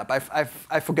to look it up.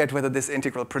 I forget whether this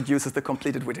integral produces the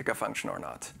completed Whittaker function or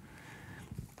not.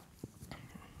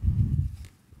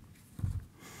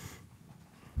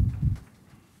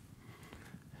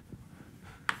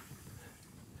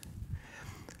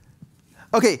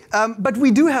 OK, but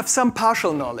we do have some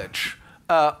partial knowledge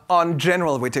on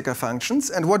general Whittaker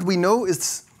functions. And what we know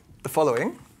is the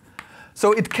following.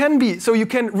 So it can be, so you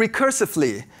can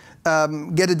recursively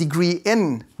get a degree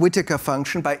n Whittaker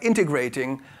function by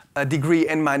integrating a degree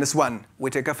n-1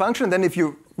 Whittaker function. And then if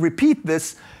you repeat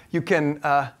this, you can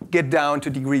get down to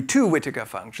degree 2 Whittaker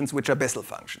functions, which are Bessel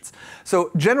functions.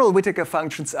 So general Whittaker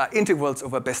functions are integrals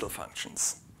over Bessel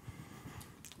functions.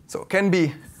 So it can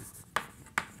be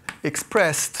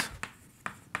expressed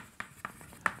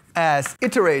as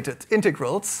iterated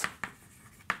integrals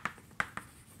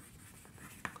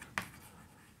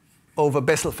over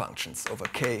Bessel functions, over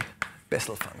k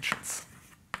Bessel functions.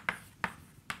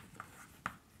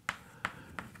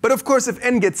 But of course, if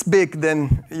n gets big,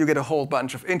 then you get a whole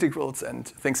bunch of integrals and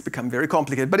things become very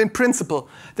complicated. But in principle,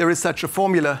 there is such a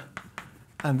formula,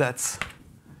 and that's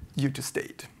U to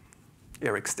state,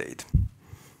 Eric state.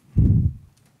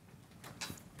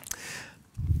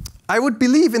 I would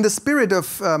believe, in the spirit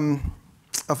of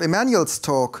Emmanuel's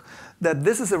talk, that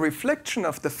this is a reflection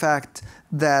of the fact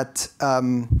that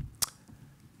the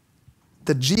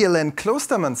GLN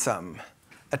Klostermann sum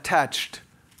attached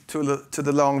to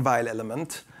the long Weil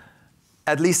element,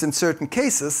 at least in certain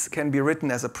cases, can be written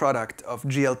as a product of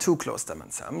GL2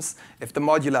 Klostermann sums if the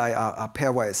moduli are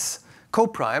pairwise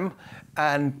coprime.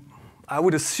 And I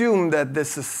would assume that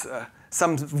this is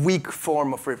some weak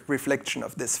form of reflection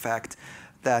of this fact,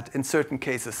 that in certain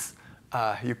cases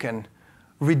you can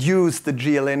reduce the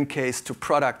GLN case to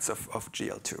products of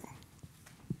GL2.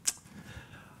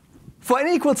 For n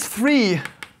equals 3,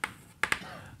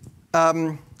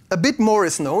 a bit more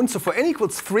is known. So for n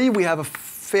equals 3, we have a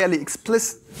fairly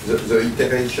explicit. The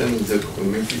iteration in the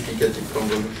multiplicative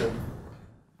convolution?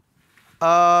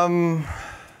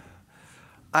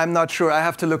 I'm not sure. I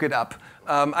have to look it up.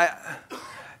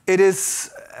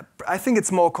 I think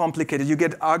it's more complicated. You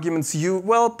get arguments u.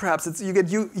 Well, perhaps you get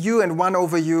u and 1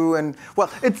 over u, and well,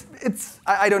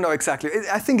 I don't know exactly.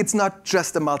 I think it's not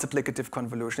just a multiplicative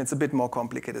convolution. It's a bit more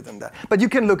complicated than that. But you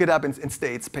can look it up in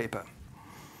State's paper.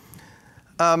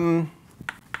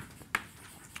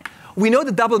 We know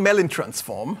the double Mellin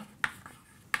transform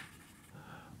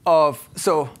of,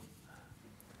 so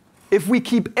if we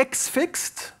keep x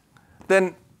fixed,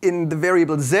 then in the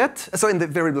variable z, so in the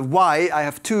variable y, I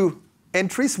have two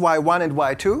entries, y1 and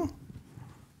y2.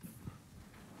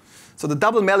 So the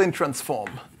double Mellin transform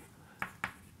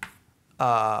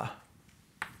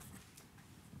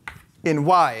in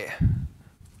y1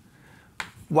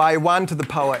 to the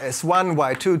power s1,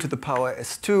 y2 to the power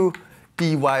s2,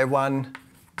 dy1,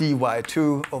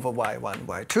 dy2 over y1,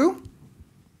 y2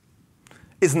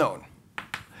 is known.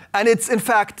 And it's, in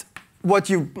fact, what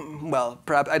you, well,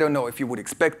 perhaps, I don't know if you would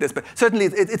expect this, but certainly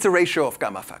it's a ratio of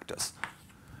gamma factors.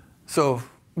 So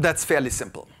that's fairly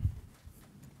simple.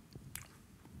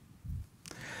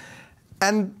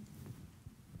 And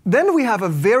then we have a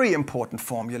very important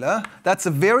formula. That's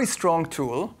a very strong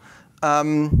tool.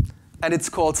 And it's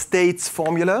called State's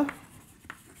formula.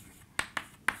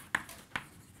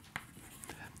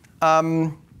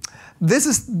 This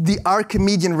is the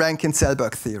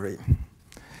Archimedean-Rankin-Selberg theory.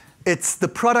 It's the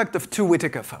product of two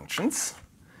Whittaker functions.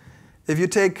 If you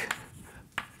take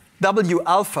W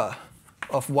alpha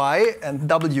of y and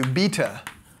W beta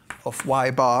of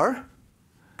y bar,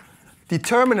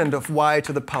 determinant of y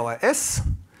to the power s,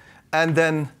 and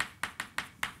then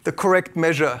the correct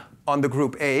measure on the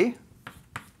group A.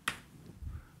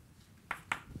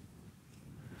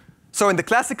 So in the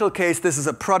classical case, this is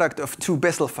a product of two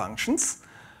Bessel functions.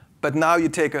 But now you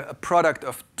take a product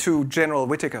of two general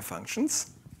Whittaker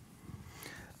functions.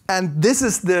 And this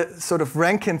is the sort of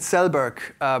Rankin-Selberg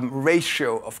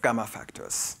ratio of gamma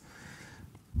factors.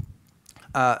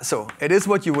 So it is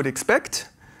what you would expect.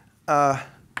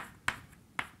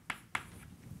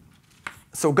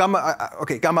 so gamma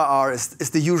r is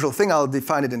the usual thing. I'll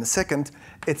define it in a second.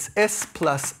 It's S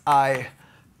plus I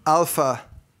alpha.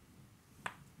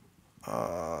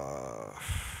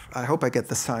 I hope I get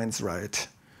the signs right.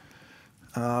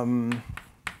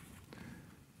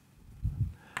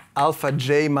 Alpha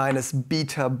j minus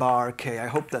beta bar k. I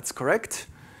hope that's correct.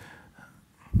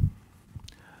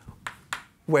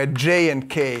 Where j and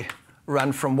k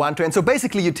run from 1 to n. So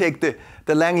basically, you take the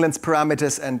Langlands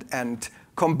parameters and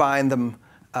combine them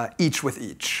each with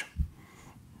each.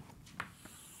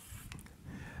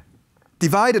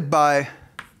 Divided by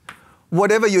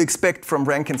whatever you expect from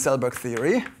Rankin-Selberg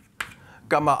theory,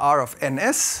 gamma r of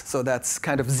ns, so that's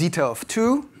kind of zeta of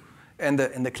 2 in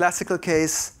the classical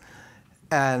case,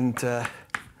 and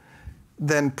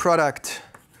then product.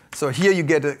 So here you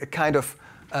get a kind of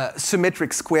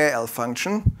symmetric square L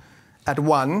function at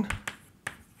 1,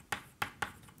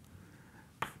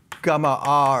 gamma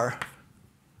r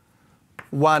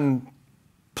 1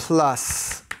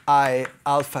 plus I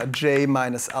alpha j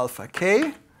minus alpha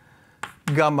k,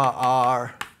 gamma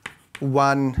r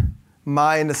 1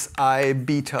 minus I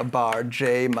beta bar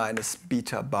j minus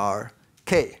beta bar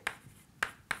k.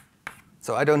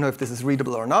 So I don't know if this is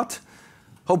readable or not.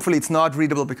 Hopefully it's not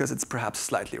readable because it's perhaps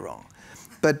slightly wrong.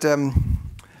 But,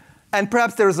 and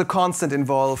perhaps there is a constant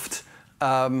involved.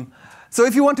 So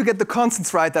if you want to get the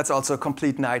constants right, that's also a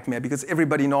complete nightmare because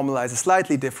everybody normalizes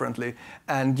slightly differently.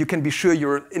 And you can be sure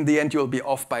in the end you'll be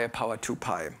off by a power 2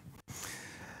 pi.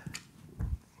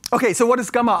 OK, so what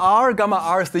is gamma r? Gamma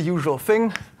r is the usual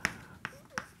thing.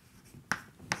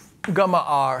 Gamma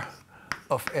r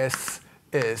of s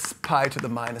is pi to the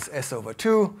minus s over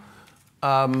 2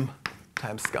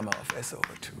 times gamma of s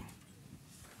over 2.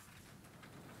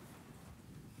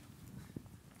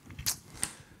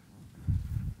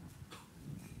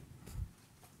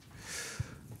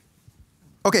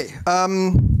 OK.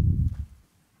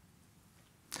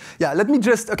 Yeah, let me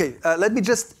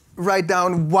just write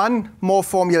down one more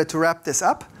formula to wrap this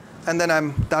up, and then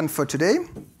I'm done for today.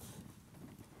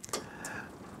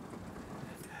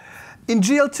 In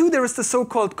GL2, there is the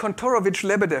so-called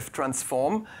Kontorovich-Lebedev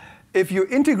transform. If you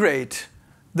integrate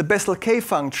the Bessel-K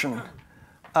function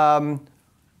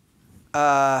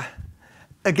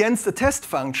against the test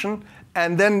function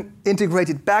and then integrate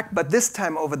it back, but this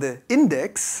time over the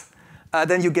index,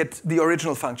 then you get the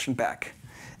original function back.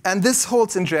 And this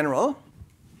holds in general.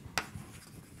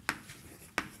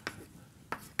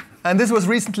 And this was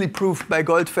recently proved by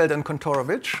Goldfeld and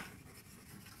Kontorovich.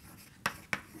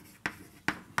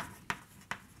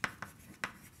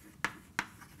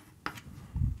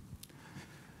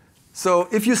 So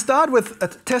if you start with a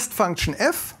test function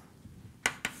f,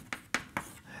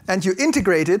 and you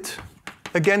integrate it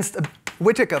against a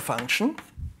Whittaker function,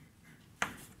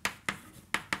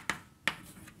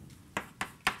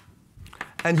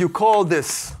 and you call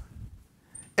this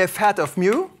f hat of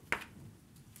mu,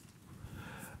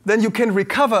 then you can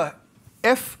recover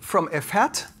f from f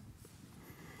hat.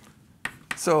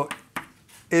 So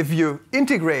if you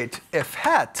integrate f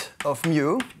hat of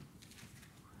mu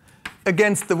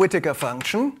against the Whittaker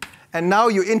function, and now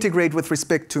you integrate with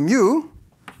respect to mu,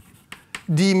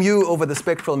 d mu over the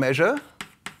spectral measure.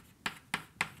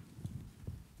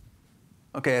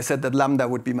 OK, I said that lambda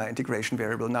would be my integration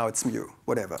variable. Now it's mu,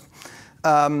 whatever.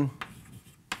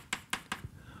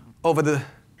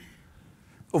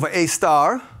 Over A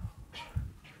star,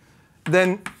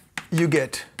 then you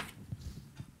get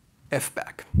f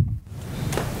back.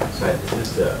 So this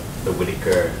is the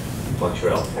Whittaker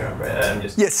functional theorem, right? I'm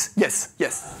just, yes.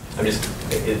 I'm just,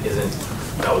 isn't,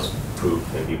 that was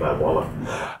proved maybe by Walla.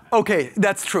 OK,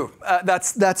 that's true.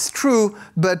 That's true,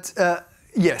 but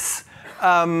yes.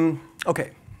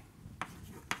 OK.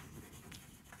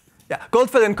 Yeah,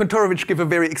 Goldfeld and Kontorovich give a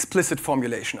very explicit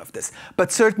formulation of this.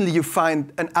 But certainly you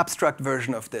find an abstract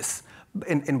version of this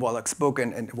in Wallach's book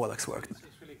and in Wallach's work.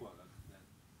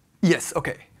 Yes,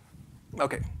 OK.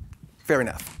 OK, fair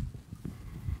enough.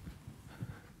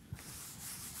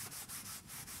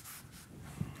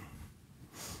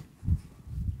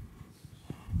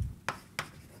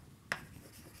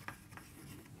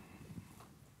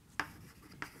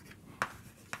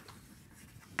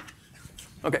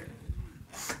 OK.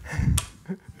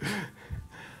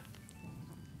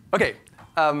 OK.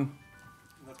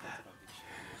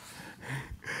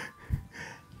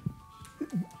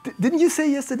 Didn't you say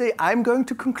yesterday I'm going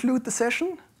to conclude the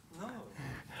session? No.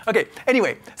 OK,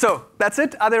 anyway, so that's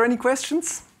it. Are there any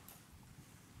questions?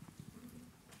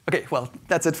 OK, well,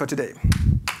 that's it for today.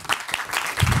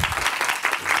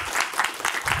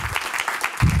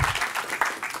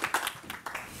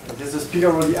 Yes, the speaker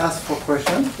already asked for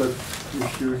questions, but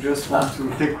if you just want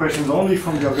to take questions only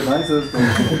from the organizers, then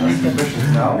you can ask the questions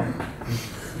now.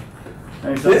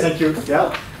 Thank you.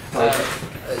 Yeah.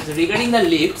 So regarding the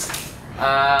lifts,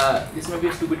 this may be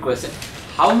a stupid question.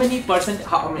 How many percent?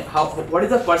 What is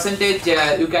the percentage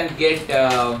you can get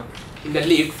in the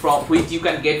lift from which you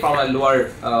can get from a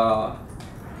lower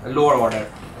order?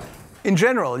 In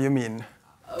general, you mean?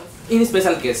 In a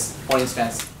special case, for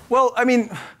instance. Well, I mean,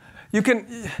 you can.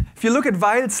 If you look at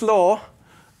Weil's law,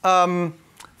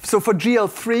 so for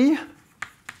GL3,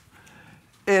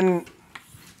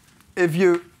 if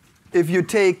you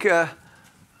take,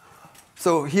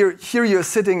 so here you're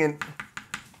sitting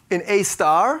in A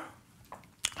star,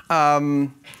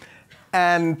 and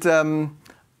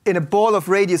in a ball of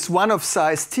radius 1 of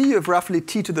size t, you have roughly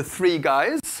t to the 3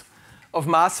 guys of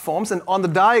mass forms, and on the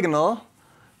diagonal,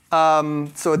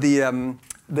 so the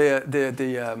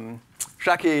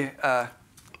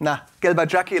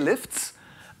Gelbert-Jacquet lifts,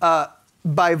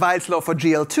 by Weil's law for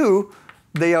GL2,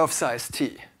 they are of size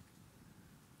t.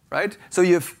 Right? So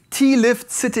you have t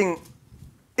lifts sitting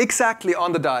exactly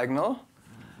on the diagonal,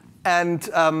 and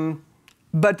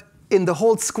but in the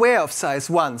whole square of size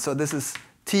 1, so this is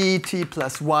t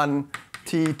plus 1,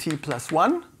 t plus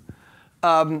 1.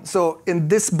 So in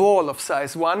this ball of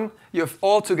size 1, you have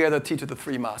altogether t to the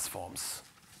 3 mass forms.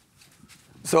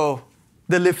 So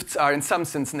the lifts are in some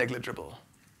sense negligible.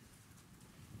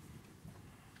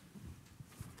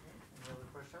 Any other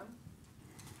question?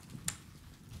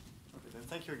 Okay, then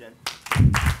thank you again.